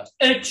slowly first.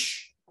 1,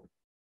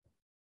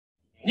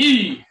 2,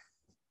 3,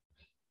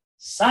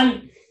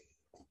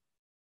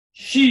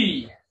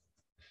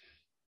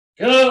 4,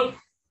 go,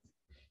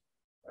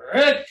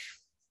 rek,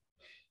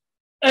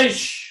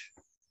 ish,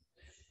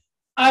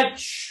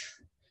 ach,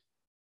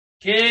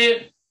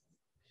 ke,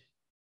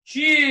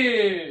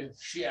 chi,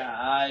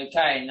 shia.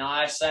 Okay,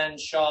 nice and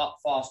sharp,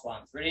 fast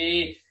one.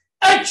 3,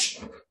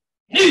 ach,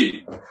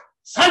 ni,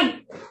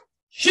 san,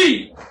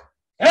 shi,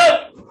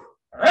 go,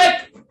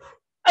 rek,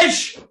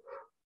 ish,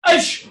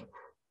 ish, ke,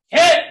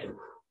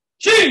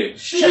 chi,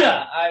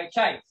 shia.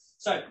 Okay,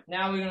 so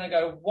now we're going to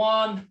go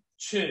 1,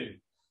 2,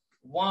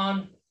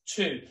 1,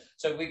 2.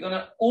 So we're going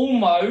to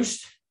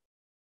almost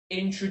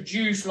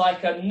introduce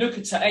like a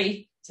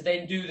nukute to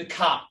then do the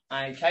cut.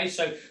 Okay,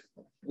 so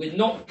we're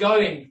not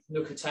going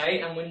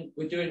nukute, and when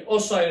we're doing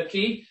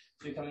osoyoki,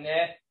 so we come in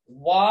there,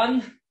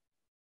 1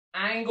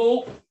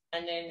 angle,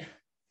 and then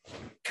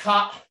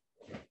cut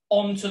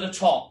onto the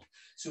top.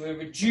 So we're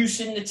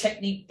reducing the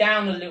technique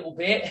down a little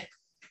bit.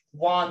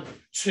 1,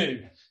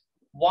 2,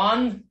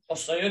 1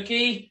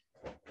 osoyoki,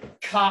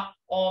 cut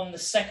on the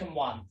second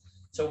one.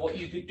 So what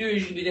you could do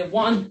is you could be there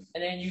 1,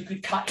 and then you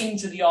could cut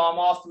into the arm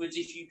afterwards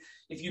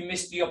if you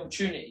missed the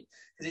opportunity,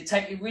 because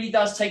it really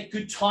does take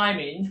good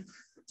timing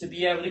to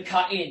be able to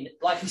cut in.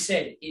 Like you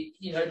said,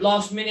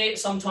 last minute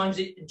sometimes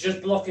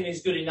just blocking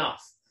is good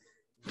enough.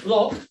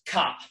 Block,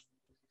 cut,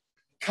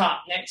 cut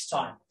next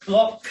time.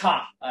 Block,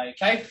 cut.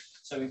 Okay,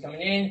 so we're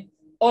coming in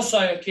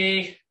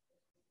osoyoki,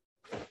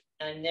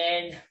 and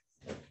then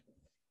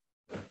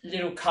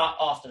little cut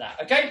after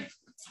that. Okay,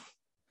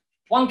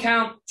 1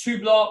 count, 2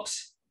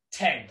 blocks.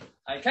 10.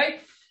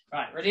 Okay,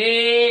 right,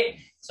 ready?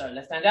 So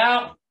left hand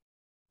out.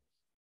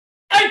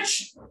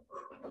 H,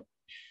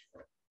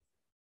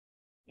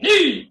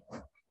 ni,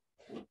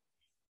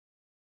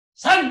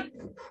 san,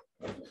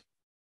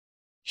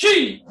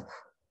 shi,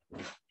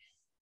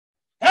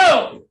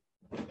 hell,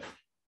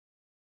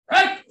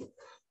 right,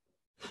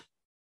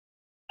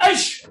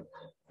 ish,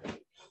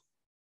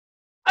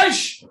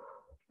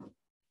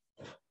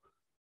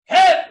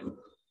 head,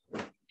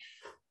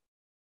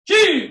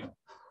 chi,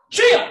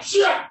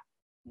 chia.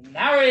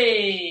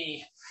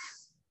 Marry.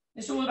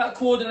 It's all about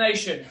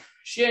coordination.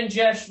 Shihan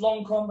Jeff's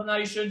long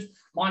combinations,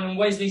 mine and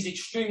Wesley's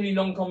extremely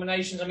long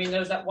combinations. I mean, there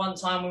was that one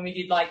time when we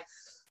did like,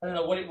 I don't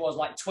know what it was,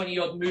 like 20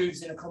 odd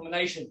moves in a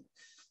combination.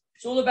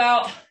 It's all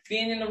about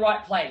being in the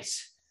right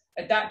place,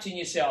 adapting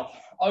yourself.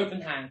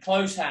 Open hand,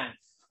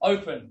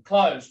 open,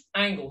 close,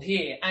 angle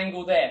here,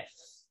 angle there.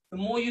 The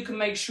more you can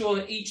make sure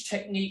that each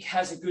technique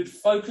has a good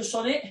focus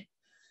on it,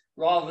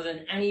 rather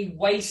than any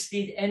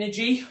wasted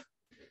energy,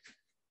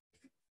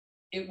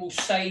 it will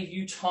save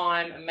you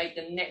time and make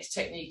the next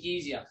technique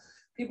easier.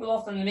 People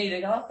often to me,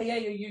 they go, oh yeah,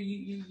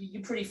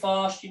 you're pretty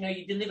fast,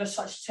 you deliver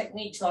such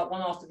techniques like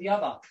one after the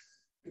other.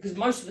 Because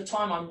most of the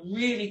time I'm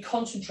really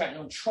concentrating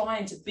on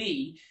trying to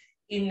be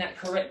in that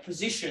correct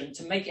position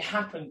to make it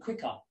happen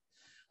quicker.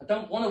 I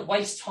don't want to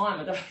waste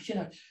time.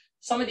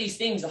 Some of these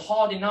things are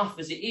hard enough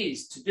as it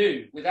is to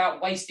do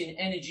without wasting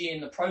energy in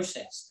the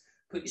process.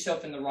 Put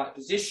yourself in the right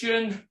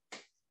position.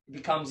 It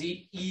becomes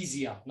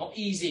easier, not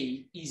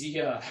easy,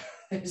 easier.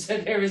 So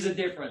there is a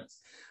difference.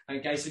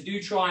 Okay, so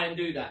do try and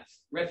do that.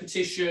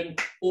 Repetition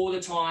all the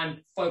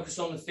time, focus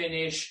on the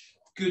finish,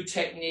 good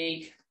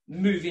technique,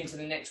 move into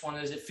the next one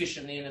as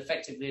efficiently and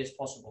effectively as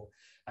possible.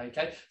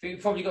 Okay, I think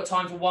we've probably got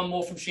time for one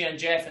more from Shihan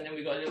Jeff, and then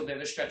we've got a little bit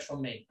of a stretch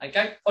from me.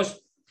 Okay?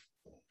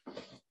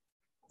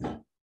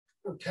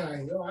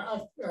 Okay,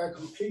 I've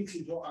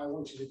completed what I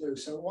wanted to do.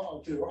 So what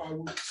I'll do, I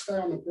will stay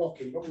on the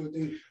blocking, but we'll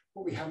do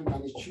what we haven't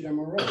done is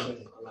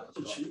Chudamorote.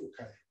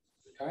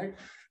 Okay,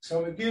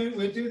 so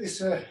we'll do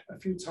this a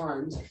few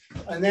times,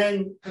 and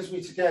then because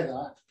we're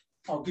together,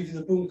 I'll give you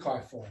the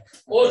bunkai for it,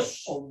 or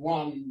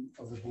one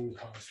of the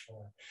bunkais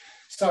for it.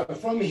 So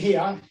from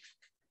here,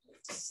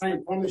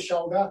 same from the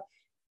shoulder,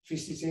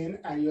 fist is in,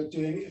 and you're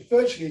doing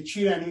virtually a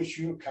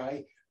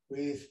Chudamorote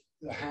with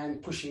the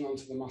hand pushing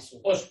onto the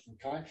muscle.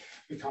 Okay,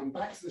 we come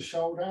back to the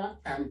shoulder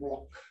and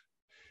block.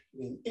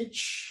 Then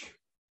ich,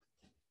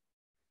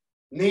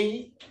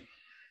 ni,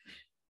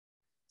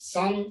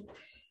 san,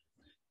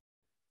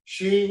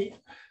 shi,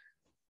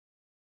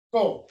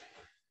 go.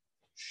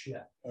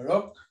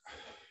 Rock,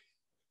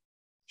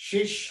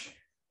 shish,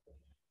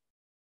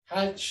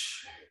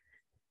 hatch,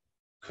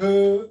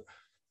 ku,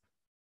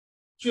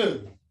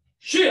 Ju.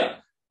 Shia.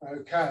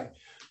 Okay.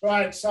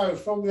 Right, so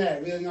from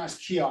there, really nice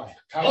ki.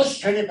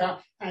 Okay.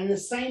 And the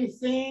same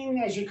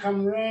thing as you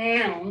come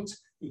round,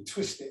 you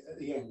twist it at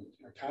the end.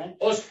 Okay.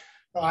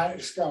 Right,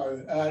 let's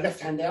go. Left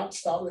hand out,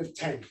 start with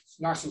 10. It's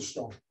nice and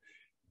strong.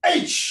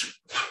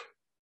 H,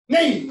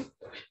 ni,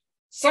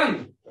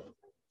 san,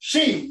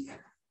 shi,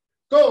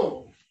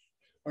 go,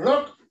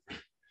 rock,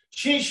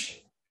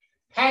 shish,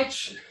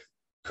 hatch,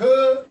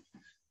 ke,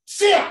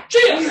 sia.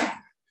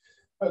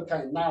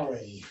 Okay,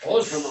 Maori. Come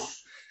on.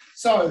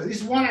 So this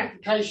is one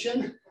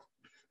application.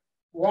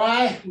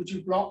 Why would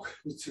you block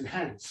with two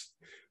hands?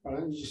 Why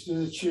don't you just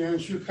do the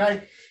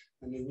Chihan,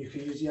 and then you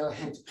can use the other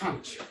hand to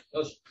punch.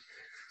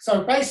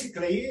 So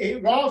basically,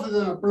 rather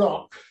than a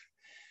block,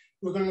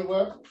 we're going to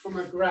work from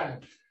a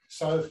grab.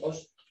 So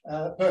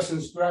the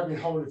person's grabbing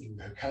hold of you,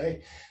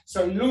 okay?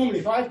 So normally,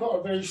 if I've got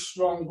a very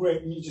strong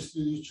grip and you just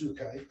do the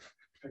Chuke,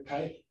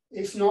 okay,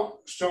 it's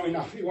not strong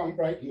enough, it won't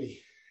break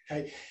me,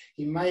 okay?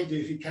 He may do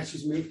if he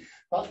catches me,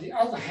 but the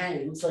other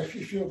hand, so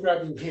if you're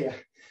grabbing here,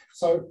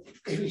 so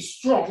if he's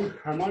strong,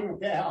 I might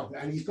not get out of it,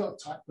 and he's got a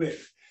tight grip,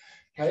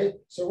 okay?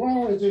 So what I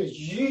want to do is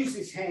use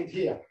this hand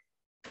here.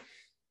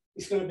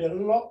 It's going to be a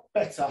lot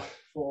better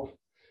for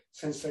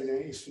Sensei than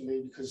it is for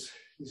me because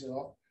he's a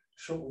lot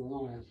shorter than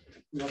I am.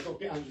 And I've got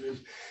to get under him.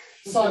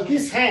 So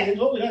this hand,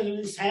 what we're going to do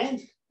with this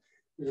hand,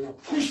 we're going to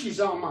push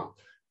his arm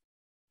up,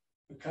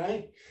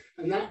 okay?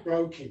 And that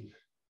broke him.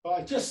 But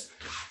I just,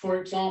 for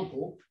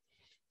example,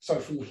 so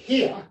from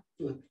here,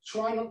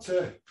 try not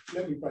to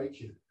let me break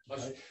you,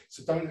 okay?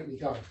 So don't let me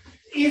go.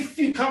 If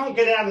you can't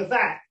get out of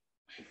that,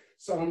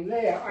 so I'm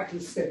there, I can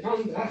step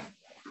under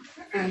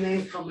and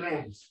then come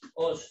round.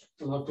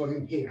 And I've got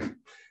him here.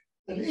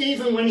 And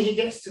even when he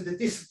gets to the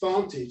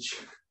disadvantage,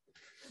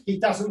 he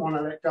doesn't want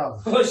to let go.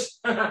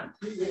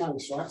 You know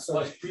this, right? So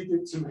he did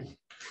it to me.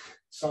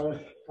 So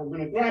I'm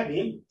going to grab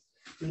him.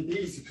 It'll be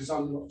easy because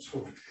I'm not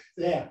tall.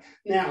 There.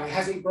 Now it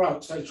hasn't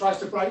broke. So he tries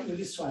to break me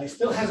this way. It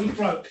still hasn't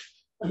broke.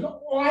 And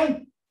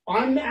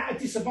I'm at a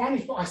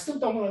disadvantage, but I still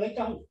don't want to let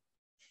go.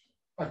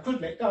 I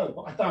could let go,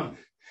 but I don't.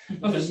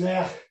 Because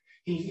now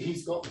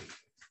he's got me.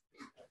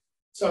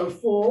 So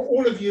for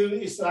all of you,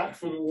 it's like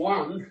from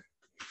one,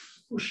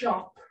 push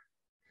up,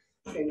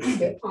 then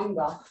step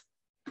under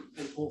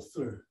and pull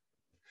through.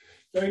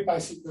 Very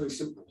basic, very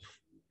simple.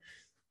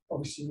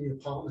 Obviously you need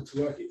a partner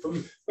to work it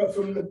from, but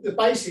from the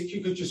basic,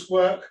 you could just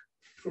work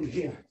from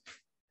here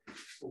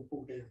or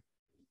pull down.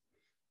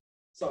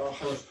 So I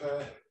hope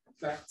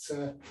that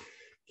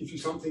gives you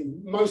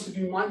something. Most of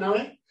you might know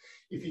it.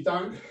 If you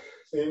don't,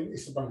 then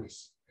it's a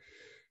bonus.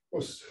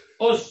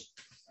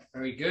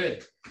 Very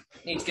good.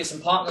 Need to get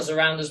some partners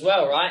around as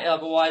well, right?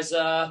 Otherwise,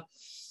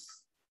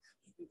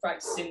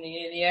 practice in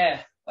the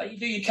air. Like you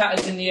do your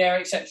katas in the air,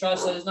 etc.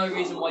 So there's no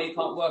reason why you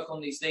can't work on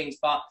these things.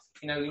 But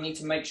you know, we need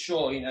to make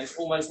sure. You know, it's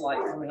almost like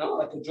coming up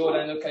like a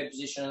Jordan Luke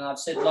position. And I've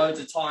said loads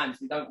of times,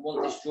 we don't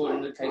want this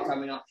Jordan Luke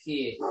coming up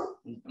here.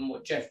 And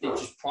what Jeff did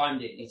just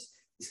primed it.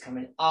 He's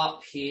coming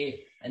up here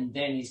and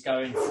then he's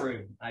going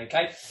through.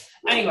 Okay.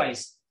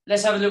 Anyways,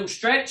 let's have a little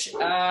stretch.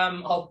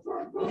 I'll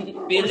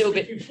be a little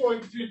bit. Before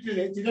you do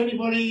it, did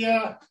anybody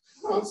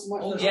answer my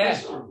first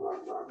question?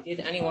 Did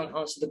anyone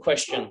answer the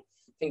question?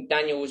 I think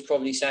Daniel was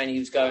probably saying he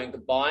was going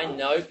goodbye.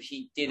 Nope,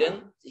 he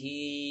didn't.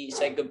 He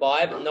said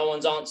goodbye, but no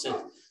one's answered.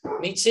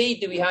 Mitzi,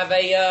 do we have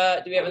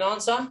an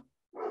answer?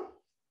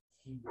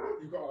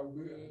 You've got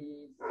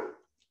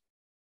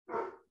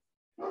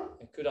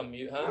I could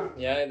unmute her.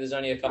 Yeah, there's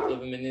only a couple of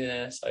them in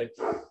there, so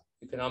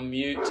you can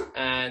unmute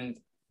and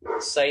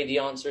say the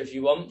answer if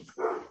you want.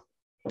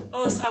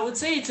 Oh, I would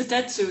say it's a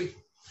Tetsui.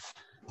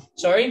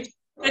 Sorry?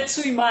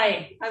 Tetsui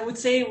Mai. I would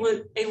say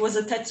it was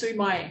a Tetsui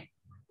Mai.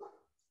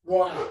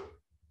 Why?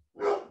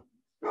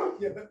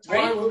 Yeah, but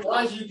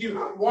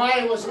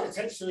why was it a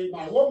Tetsui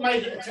Mai? What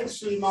made it a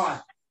Tetsui Mai?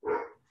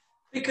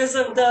 Because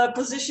of the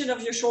position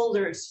of your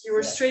shoulders. You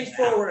were straight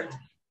forward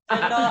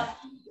and not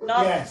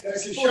yes,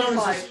 if your shoulders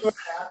are square,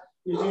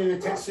 you're doing a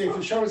Tetsui. If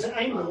your shoulders are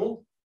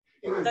angled,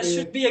 that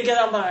should be a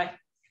Geramai.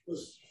 Woo,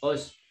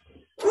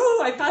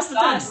 I passed the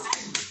test.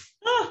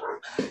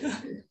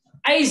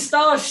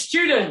 A-star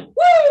student.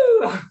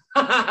 Woo!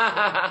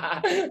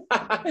 Okay,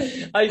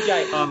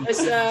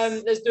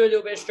 let's do a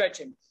little bit of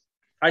stretching.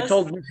 I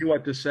told Lucy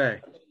what to say.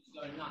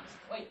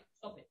 Wait,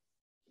 stop it.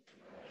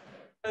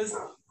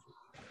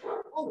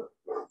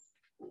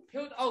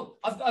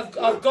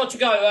 I've got to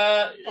go.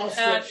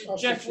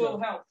 Jeff will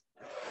help.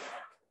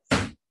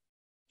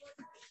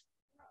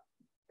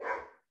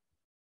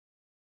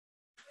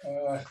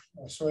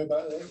 Sorry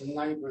about that. The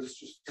neighbours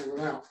just fallen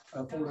out,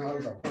 fallen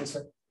over. One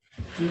sec.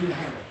 Do you need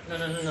help?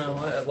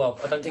 No. Well,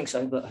 I don't think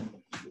so, but.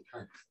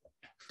 Okay.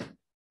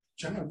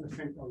 Jump over the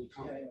fence. Oh, you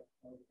can't.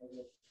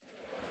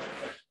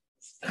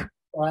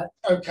 Right.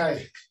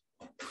 Okay.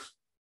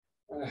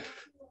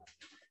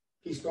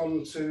 He's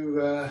gone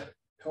to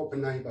help a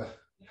neighbour.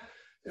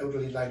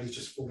 Elderly lady's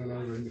just fallen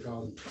over in the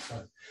garden.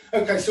 So,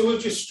 okay, so we'll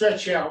just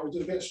stretch out. We'll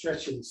do a bit of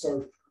stretching.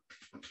 So,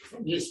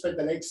 you spread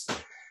the legs,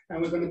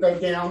 and we're going to go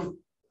down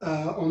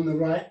on the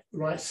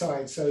right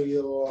side. So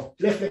your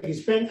left leg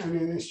is bent and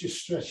then let's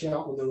just stretch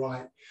out on the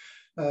right.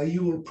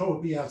 You will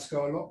probably be able to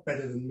go a lot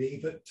better than me,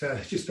 but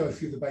just go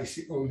through the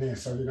basic on there.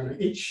 So we're going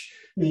to ich,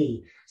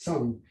 ni,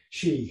 sam,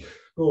 shi,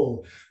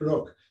 go,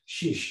 rok,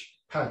 shish,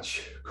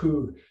 hach,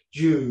 ku,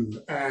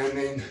 ju, and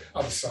then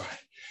other side.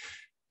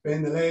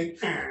 Bend the leg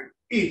and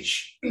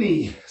ich,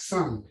 ni,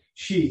 sam,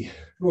 shi,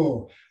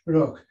 go,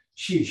 rok,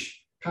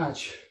 shish,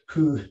 hach,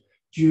 ku,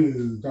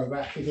 ju. Go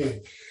back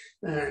again.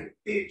 And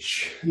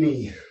ich,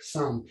 ni,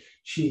 sam,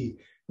 shi,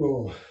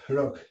 go,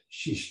 rok,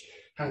 shish,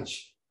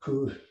 hach,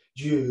 ku,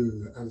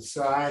 ju. And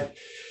side.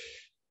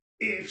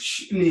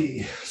 Ich,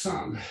 ni,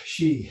 sam,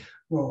 shi,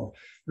 go,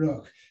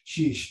 rok,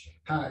 shish,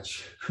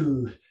 hach,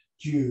 ku,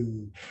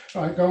 ju.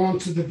 Right, go on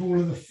to the ball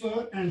of the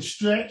foot and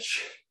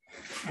stretch.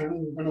 And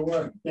we're going to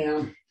work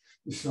down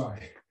this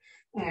side.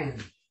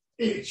 And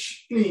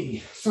ich,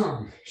 ni,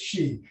 sam,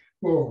 shi,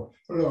 go,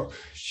 rok,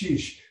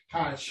 shish,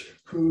 hach,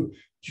 ku,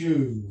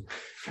 ju.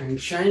 And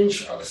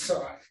change other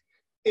side.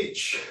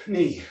 Ich,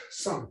 ni,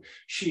 sam,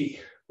 shi,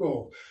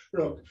 go,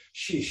 rok,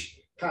 shish,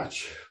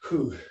 hach,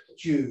 ku,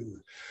 ju.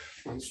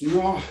 Once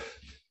more.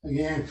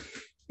 Again.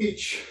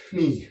 Ich,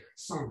 ni,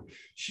 sam,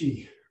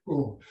 shi,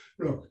 go,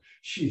 rok,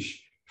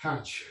 shish,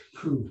 hach,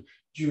 ku,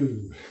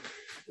 ju.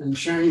 And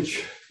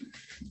change.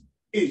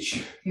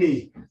 Ich,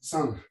 ni,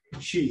 sam,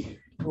 shi,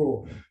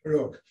 go,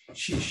 rok,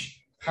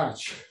 shish,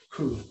 hach,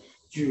 ku,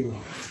 ju.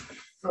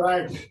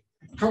 Right.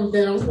 Come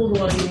down all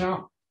the way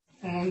now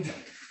and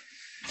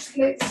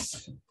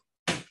splits.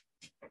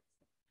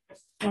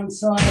 One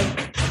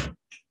side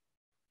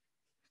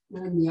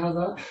and the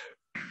other.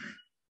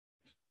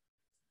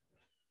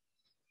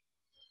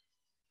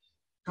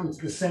 Come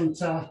to the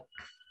center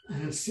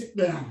and sit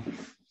down.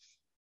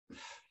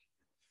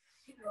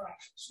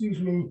 Right, excuse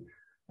me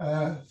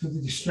for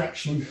the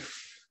distraction,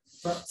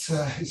 but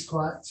he's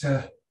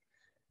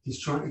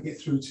trying to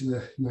get through to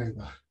the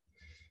neighbour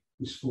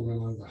who's fallen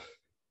over.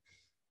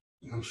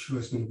 I'm sure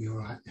it's going to be all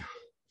right now.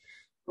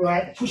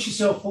 Right, push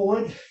yourself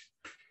forward.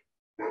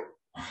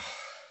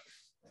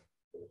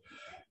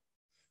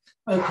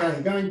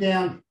 Okay, going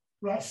down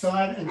right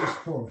side and just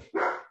pull.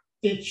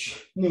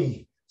 Ich,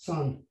 ni,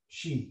 sam,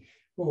 shi,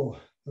 go,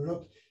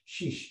 rok,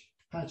 shish,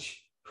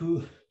 hach,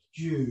 ku,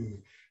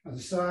 ju. Other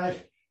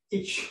side.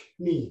 Ich,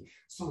 ni,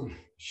 sam,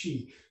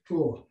 shi,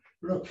 go,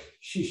 rok,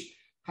 shish,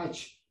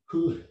 hach,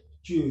 ku,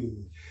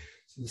 ju.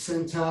 To the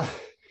center.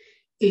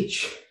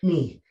 Ich,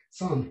 ni,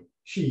 sam,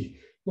 shi,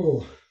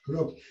 go,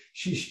 rok,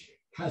 shish,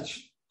 hach,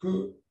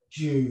 ku,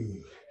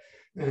 ju.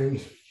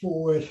 And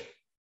forward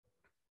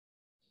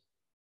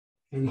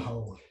and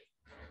hold.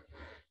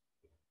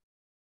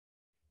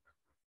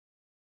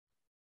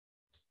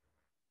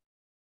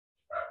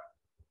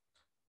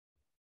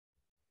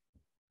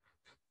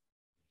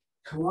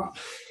 Come up,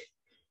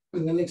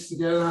 bring the legs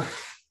together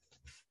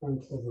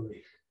and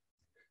probably.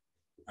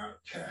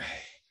 Okay,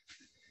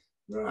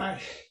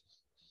 right.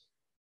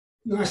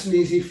 Nice and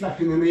easy,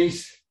 flapping the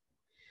knees.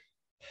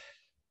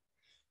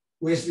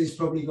 Wesley's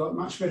probably got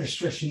much better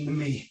stretching than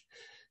me,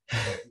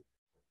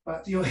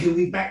 but he'll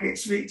be back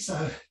next week,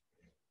 so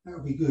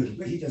that'll be good.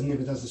 But he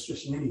never does the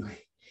stretching anyway.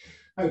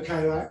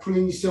 Okay, right,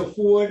 pulling yourself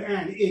forward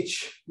and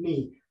ich,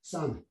 ni,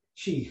 sam,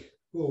 shi,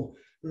 go,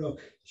 rok,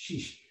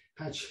 shish,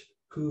 hach,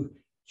 ku,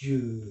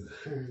 ju,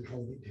 and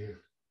hold it down.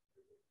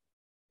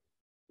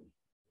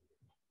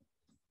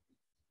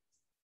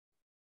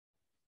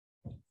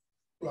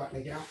 Right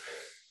leg out.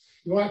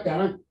 You right,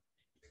 Darren?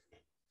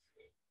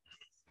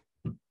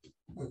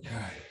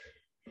 Okay.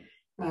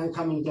 And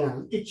coming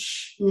down.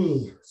 Ich,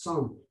 ni,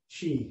 sam,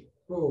 shi,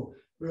 go,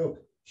 rok,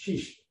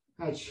 shish,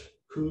 hach,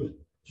 ku,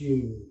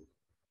 ju.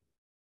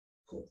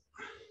 Cool.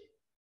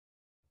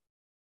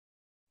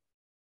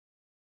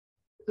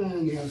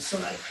 And the other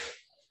side.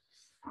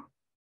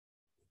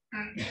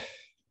 And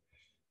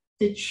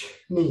ich,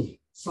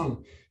 ni,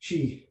 sam,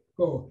 shi,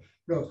 go,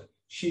 rok,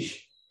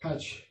 shish,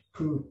 hach,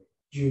 ku,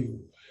 ju.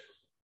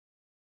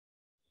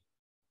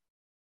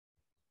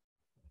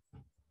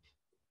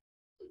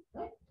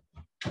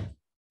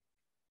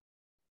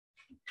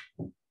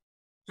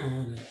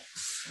 And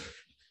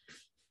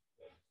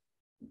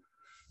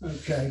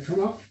okay,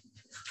 come up.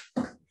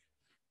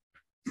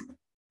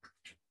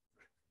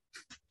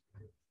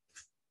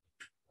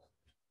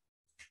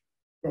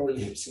 Roll your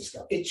hips and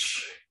stuff.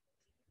 Ich,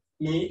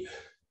 ni,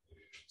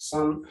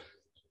 sam,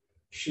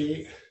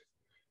 shi,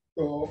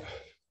 go,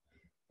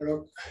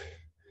 rok,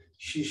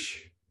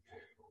 shish,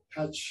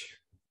 hach,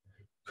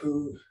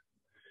 ku,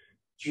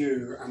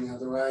 ju. And the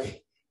other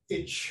way.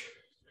 Ich,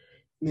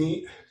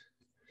 ni,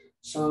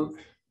 sam,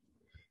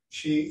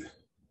 shi,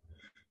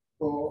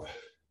 go,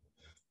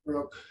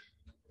 rok,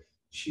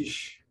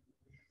 shish,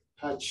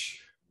 hach,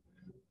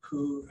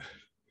 ku,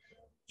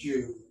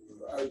 ju.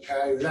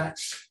 Okay,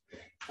 relax,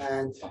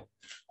 and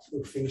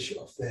we'll finish it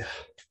off there.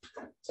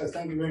 So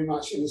thank you very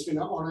much, and it's been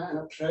an honour and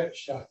a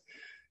pleasure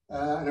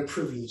and a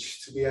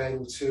privilege to be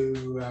able to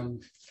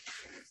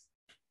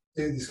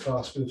do this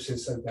class with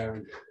Sensei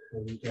Darren.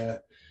 And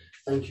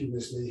thank you,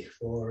 Wesley,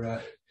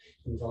 for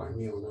inviting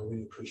me on. I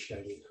really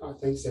appreciate it.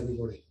 Thanks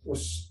everybody.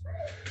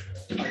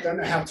 I don't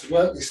know how to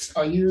work this.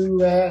 Are you?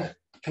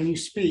 Can you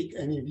speak?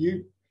 Any of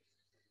you?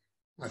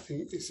 I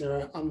think is there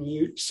an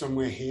unmute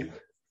somewhere here?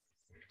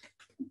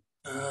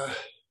 How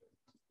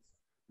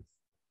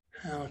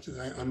do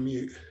they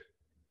unmute?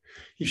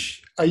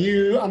 Are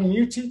you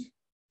unmuted?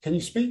 Can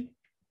you speak?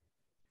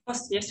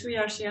 Yes, we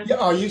are, Shihan. Yeah,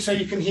 are you? So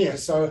you can hear.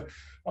 So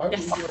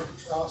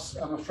Yes.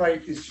 I'm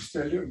afraid there's just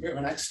a little bit of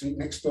an accident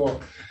next door,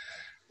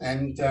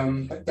 and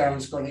but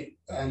Darren's got it,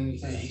 and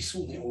he's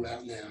sorting it all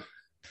out now.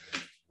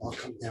 I'll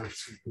come down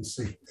so you can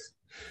see.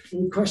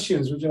 Any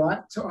questions? Would you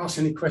like to ask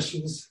any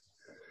questions?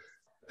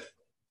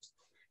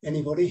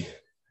 Anybody?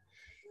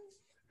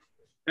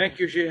 Thank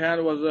you, Shihan.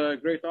 It was a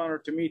great honor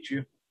to meet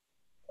you.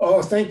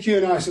 Oh, thank you.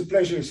 No, it's a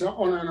pleasure. It's an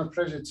honor and a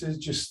pleasure to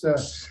just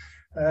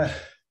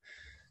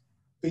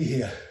be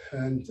here.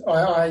 And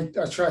I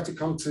try to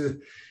come to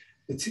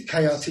the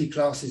KRT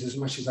classes as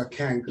much as I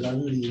can because I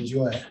really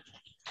enjoy it.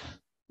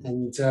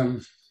 And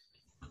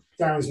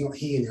Darren's not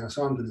here now,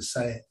 so I'm going to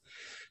say it.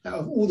 Out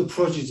of all the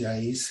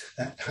prodigies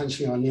that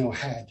Shihan Neil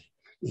had,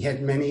 he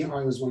had many.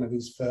 I was one of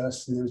his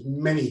first, and there was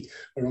many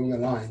along the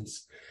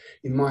lines.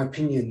 In my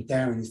opinion,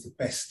 Darren is the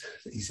best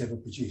that he's ever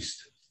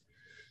produced.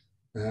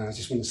 I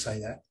just want to say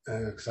that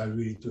because I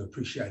really do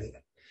appreciate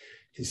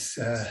it.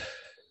 So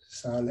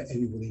I'll let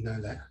everybody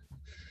know that.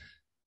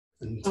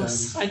 And,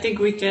 I think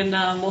we can,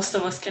 most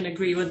of us can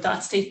agree with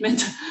that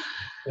statement.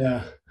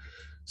 Yeah.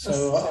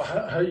 So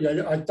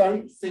I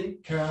don't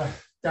think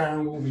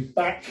Darren will be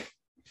back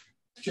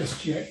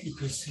just yet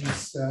because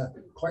he's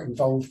quite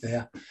involved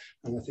there.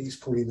 And I think he's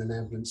calling an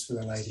ambulance for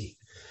the lady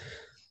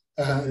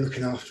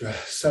looking after her.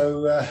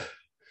 So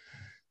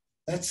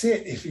that's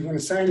it. If you want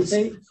to say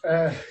anything,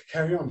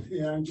 carry on.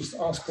 You know, just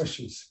ask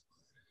questions.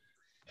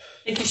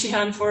 Thank you,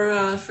 Shihan,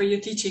 for your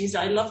teachings.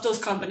 I love those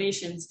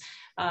combinations.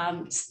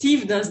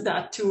 Steve does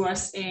that to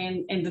us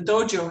in the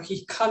dojo.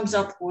 He comes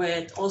up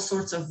with all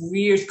sorts of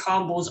weird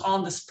combos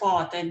on the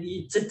spot, and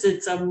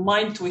it's a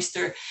mind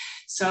twister.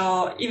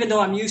 So even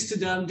though I'm used to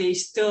them, they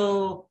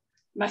still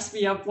mess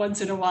me up once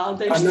in a while.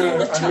 They can still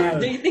be a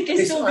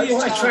challenge.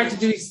 What I try to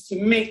do is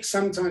to mix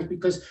sometimes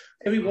because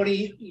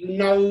everybody, you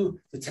know,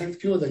 the 10th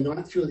cure, the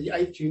 9th cure, the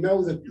 8th, you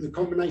know the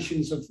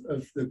combinations of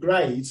the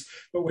grades,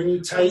 but when you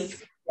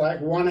take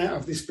like one out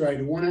of this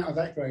grade, one out of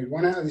that grade,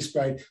 one out of this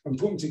grade, and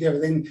put them together,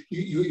 then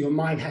your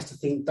mind has to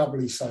think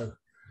doubly so.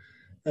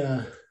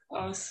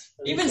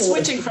 Even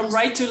switching from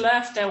right to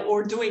left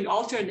or doing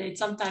alternate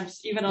sometimes,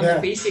 even on the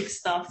basic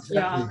stuff.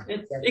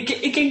 Exactly.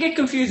 It can get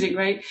confusing,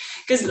 right?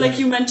 Because like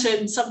you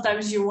mentioned,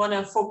 sometimes you want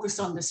to focus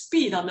on the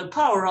speed, on the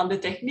power, on the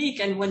technique,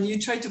 and when you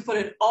try to put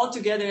it all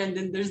together, and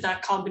then there's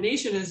that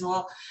combination as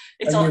well,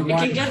 it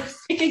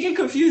can get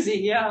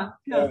confusing. Yeah.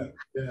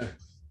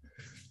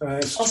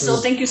 Also,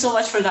 thank you so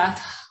much for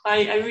that.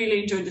 I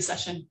really enjoyed the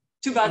session.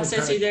 Too bad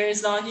Sensei there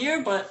is not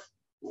here, but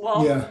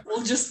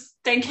we'll just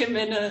thank him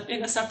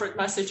in a separate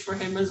message for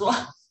him as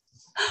well.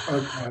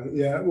 Okay,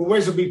 yeah. Well,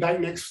 Wes will be back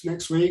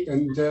next week,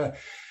 and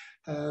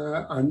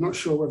I'm not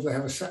sure whether they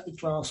have a Saturday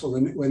class or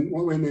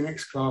when the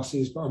next class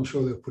is, but I'm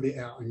sure they'll put it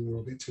out and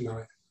you'll get to know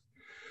it.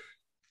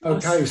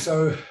 Okay,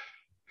 so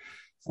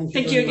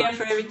thank you again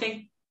for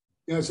everything.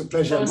 Yeah, it's a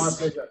pleasure. My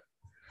pleasure.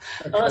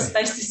 Okay. Oh, it's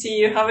nice to see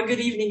you. Have a good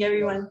evening,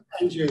 everyone.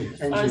 And you.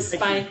 Bye.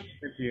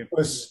 Thank you.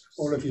 Us,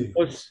 all of you.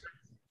 Us.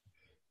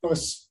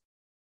 Us.